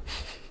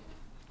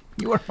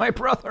 You are my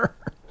brother.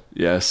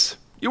 Yes,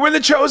 you were the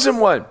chosen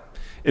one.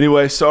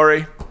 Anyway,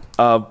 sorry.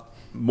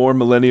 More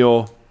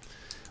millennial.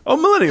 Oh,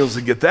 millennials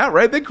would get that,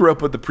 right? They grew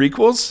up with the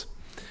prequels.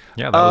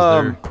 Yeah, that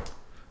was their...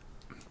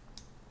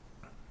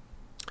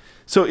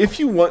 So if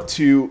you want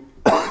to...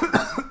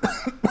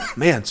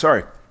 Man,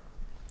 sorry.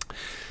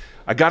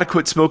 I got to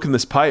quit smoking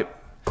this pipe.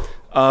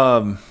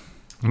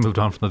 Moved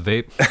on from the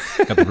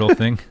vape. Got the real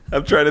thing.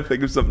 I'm trying to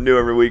think of something new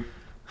every week.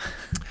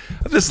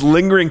 I have this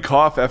lingering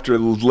cough after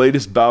the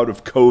latest bout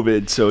of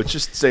COVID, so it's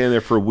just staying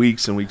there for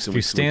weeks and weeks and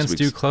weeks. If you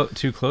stand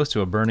too close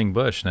to a burning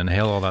bush and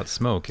inhale all that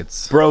smoke,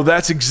 it's... Bro,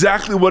 that's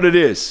exactly what it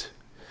is.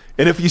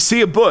 And if you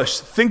see a bush,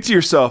 think to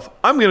yourself,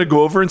 I'm going to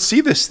go over and see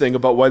this thing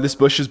about why this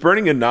bush is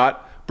burning and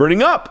not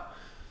burning up.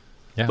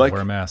 Yeah,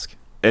 wear a mask.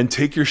 And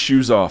take your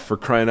shoes off, for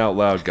crying out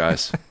loud,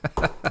 guys.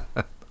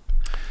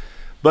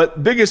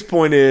 But biggest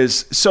point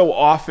is, so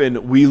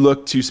often we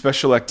look to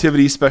special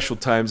activities, special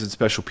times, and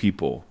special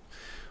people,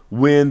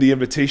 when the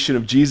invitation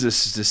of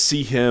Jesus is to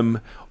see him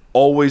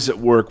always at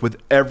work with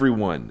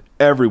everyone.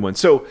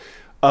 So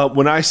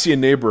when I see a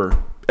neighbor,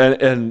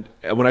 and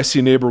when I see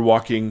a neighbor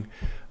walking,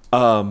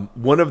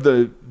 one of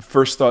the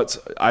first thoughts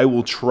I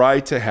will try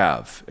to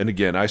have, and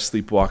again, I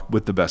sleepwalk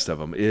with the best of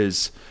them,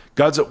 is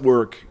God's at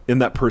work in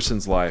that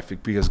person's life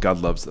because God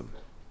loves them.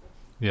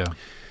 Yeah.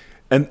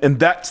 And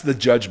that's the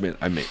judgment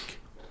I make.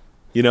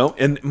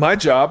 And my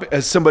job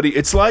as somebody,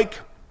 it's like,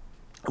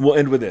 we'll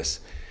end with this.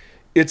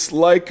 It's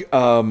like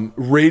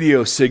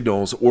radio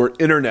signals or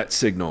internet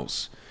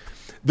signals.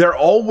 They're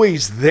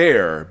always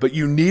there, but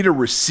you need a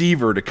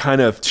receiver to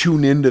kind of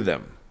tune into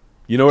them.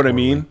 You know what I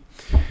mean?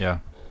 Yeah.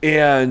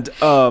 And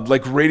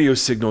like radio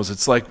signals,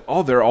 it's like,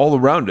 oh, they're all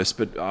around us,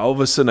 but all of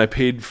a sudden I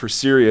paid for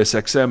Sirius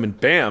XM and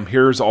bam,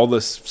 here's all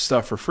this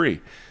stuff for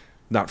free.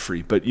 Not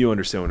free, but you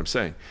understand what I'm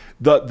saying.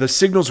 The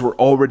signals were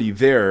already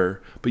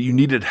there, but you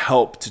needed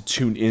help to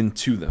tune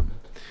into them.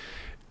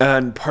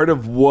 And part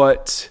of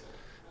what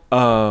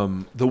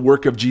the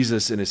work of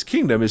Jesus in his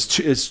kingdom is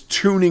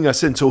tuning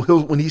us in. So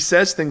when he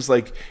says things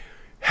like,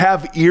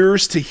 have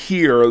ears to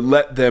hear,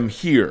 let them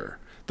hear.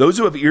 Those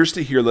who have ears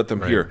to hear, let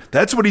them hear.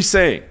 That's what he's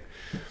saying.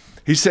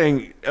 He's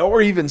saying,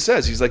 or even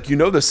says, he's like,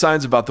 the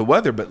signs about the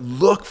weather, but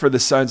look for the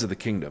signs of the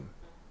kingdom.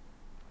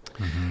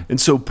 Mm-hmm. And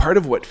so part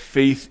of what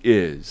faith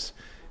is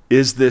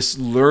this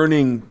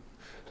learning,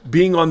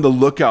 being on the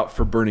lookout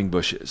for burning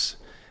bushes.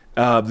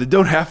 They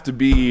don't have to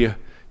be,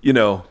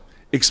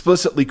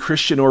 explicitly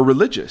Christian or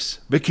religious,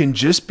 but can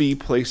just be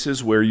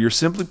places where you're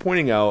simply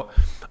pointing out,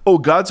 oh,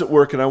 God's at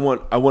work and I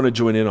want to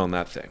join in on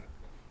that thing.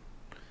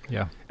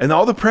 Yeah. And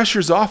all the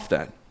pressure's off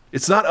then.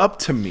 It's not up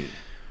to me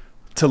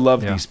to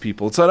love these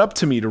people. It's not up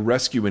to me to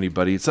rescue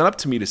anybody. It's not up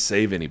to me to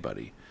save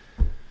anybody.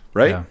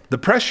 Right? Yeah. The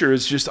pressure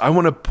is just, I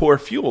want to pour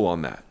fuel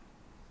on that.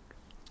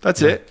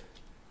 That's it.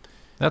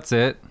 That's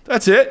it.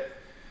 That's it.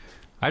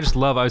 I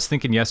was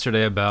thinking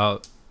yesterday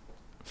about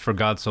for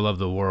God so loved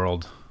the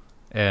world,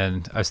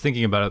 and I was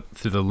thinking about it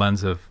through the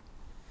lens of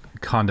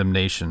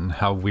condemnation,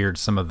 how weird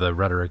some of the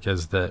rhetoric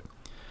is that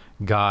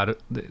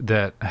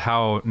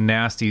how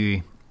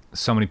nasty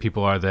so many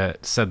people are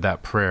that said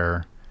that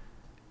prayer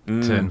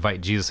to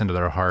invite Jesus into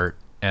their heart,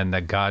 and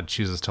that God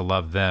chooses to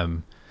love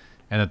them,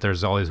 and that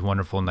there's all these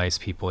wonderful, nice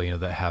people,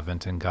 that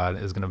haven't, and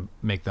God is going to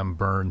make them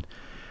burn.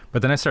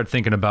 But then I started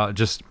thinking about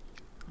just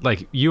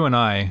like you and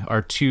I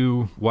are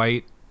two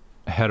white,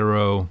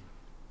 hetero,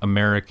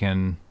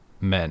 American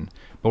men,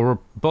 but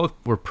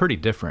we're pretty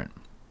different.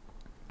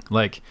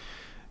 Like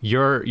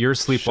your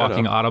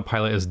sleepwalking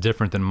autopilot is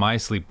different than my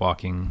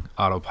sleepwalking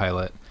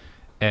autopilot,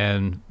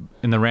 and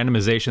the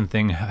randomization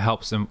thing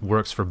helps and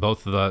works for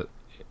both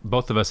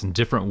of us in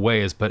different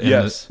ways, but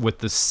with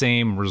the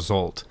same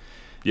result.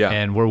 Yeah.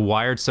 And we're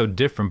wired so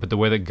different, but the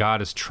way that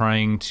God is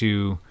trying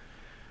to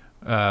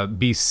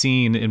be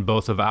seen in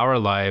both of our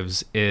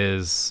lives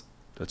is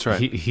that's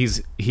right.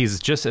 He's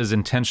just as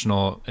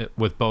intentional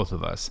with both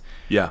of us.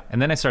 Yeah.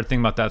 And then I started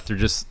thinking about that through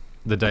just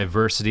the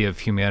diversity of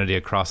humanity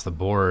across the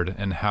board,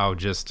 and how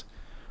just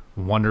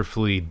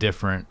wonderfully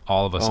different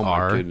all of us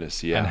are. Oh my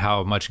goodness, yeah. And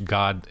how much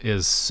God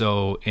is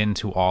so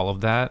into all of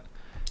that.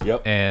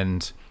 Yep.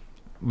 And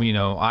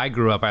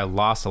I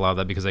lost a lot of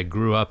that because I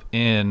grew up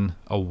in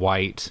a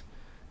white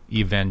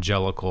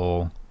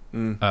evangelical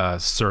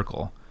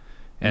circle.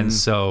 And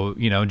so,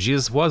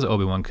 Jesus was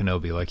Obi-Wan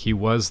Kenobi. Like, he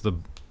was the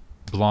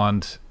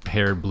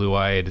blonde-haired,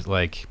 blue-eyed,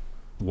 like,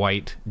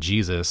 white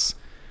Jesus.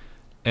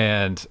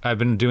 And I've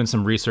been doing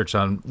some research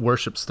on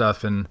worship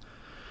stuff and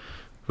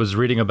was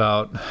reading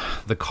about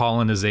the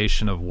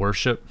colonization of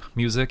worship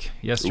music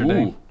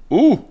yesterday.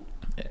 Ooh.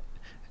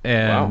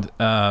 And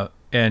wow.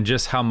 And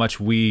just how much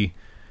we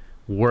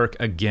work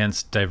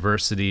against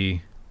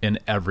diversity in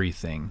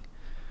everything,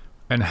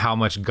 and how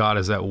much God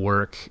is at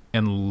work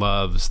and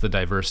loves the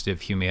diversity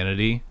of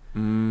humanity.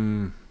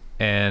 And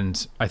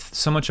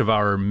so much of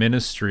our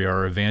ministry,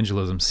 our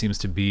evangelism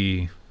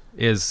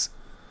is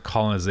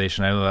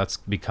colonization. I know that's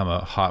become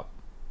a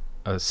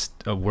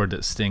word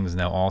that stings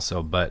now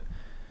also, but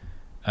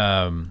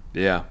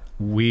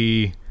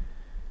we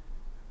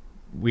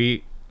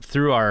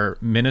through our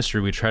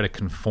ministry, we try to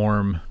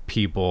conform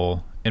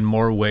people in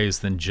more ways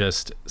than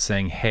just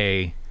saying,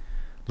 hey,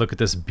 look at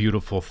this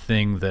beautiful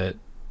thing that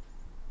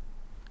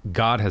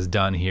God has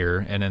done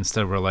here. And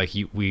instead we're like,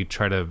 we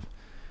try to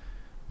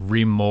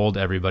remold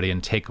everybody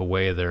and take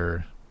away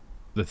the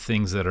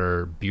things that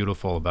are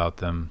beautiful about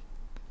them.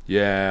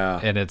 Yeah.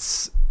 And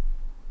it's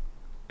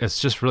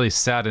just really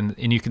sad. And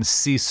you can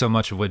see so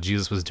much of what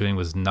Jesus was doing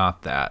was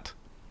not that.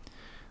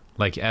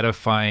 Like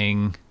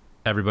edifying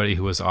everybody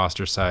who was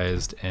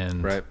ostracized.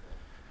 And right.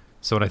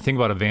 So when I think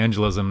about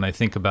evangelism, and I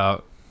think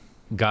about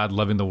God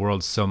loving the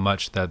world so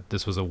much that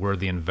this was a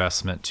worthy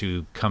investment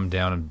to come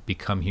down and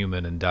become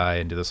human and die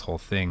and do this whole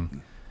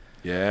thing.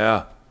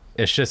 Yeah.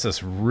 It's just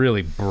this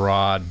really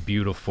broad,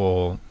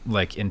 beautiful,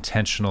 like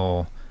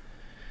intentional.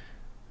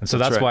 And so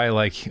that's right. Why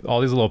like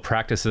all these little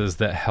practices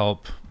that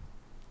help,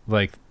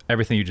 like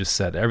everything you just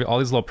said, all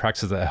these little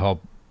practices that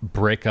help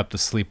break up the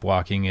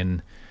sleepwalking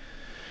and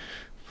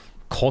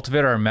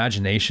cultivate our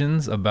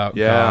imaginations about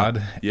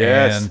God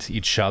and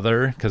each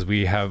other, because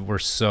we're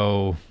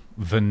so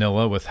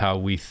vanilla with how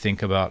we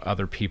think about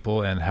other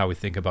people and how we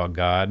think about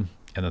God,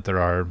 and that there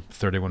are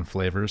 31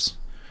 flavors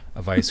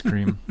of ice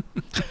cream.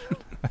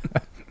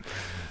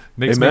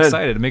 Makes me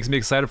excited. It makes me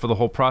excited for the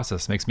whole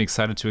process. It makes me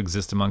excited to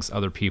exist amongst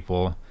other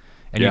people.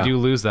 And you do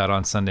lose that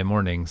on Sunday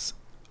mornings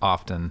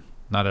often.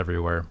 Not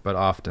everywhere, but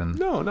often.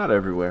 No, not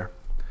everywhere.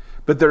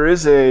 But there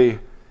is a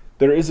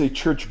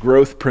church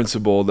growth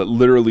principle that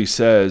literally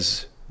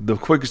says the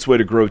quickest way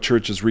to grow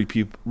church is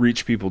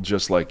reach people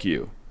just like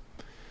you.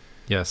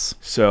 Yes.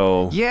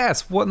 So.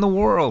 Yes. What in the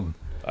world?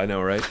 I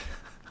know, right?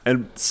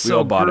 And so we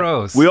all bought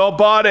gross. It. We all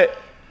bought it.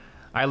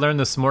 I learned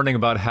this morning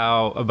about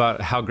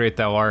how great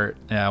thou art.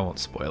 Yeah, I won't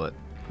spoil it.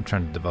 I'm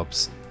trying to develop a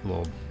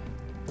little.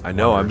 I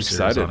know. I'm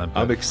excited.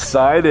 I'm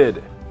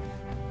excited.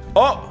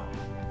 Oh.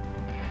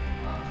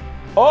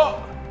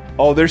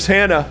 There's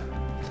Hannah.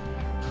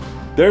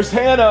 There's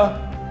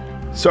Hannah.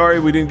 Sorry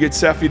we didn't get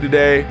Seffi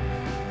today,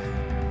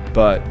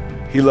 but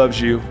he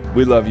loves you.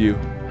 We love you.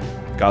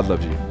 God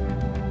loves you.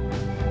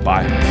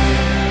 Bye.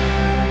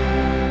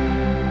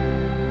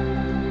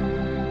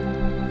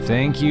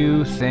 Thank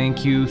you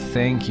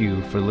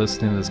for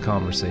listening to this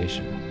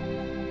conversation.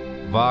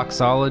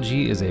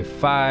 Voxology is a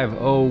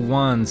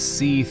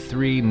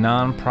 501c3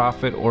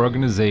 nonprofit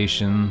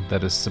organization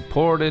that is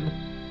supported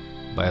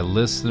by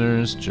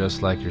listeners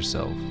just like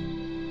yourself.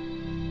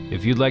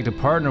 If you'd like to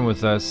partner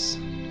with us,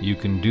 you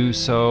can do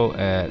so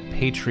at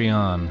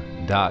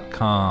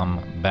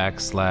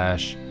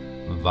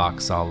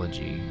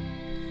patreon.com/Voxology.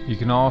 You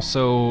can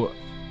also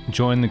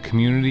join the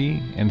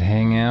community and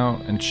hang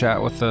out and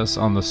chat with us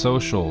on the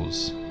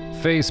socials.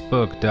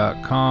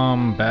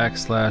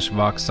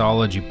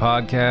 Facebook.com/Voxology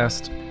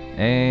Podcast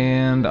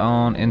and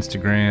on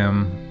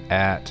Instagram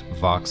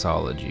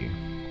 @Voxology.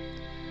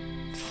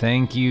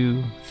 Thank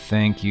you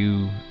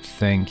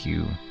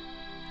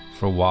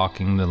for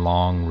walking the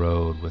long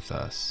road with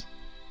us.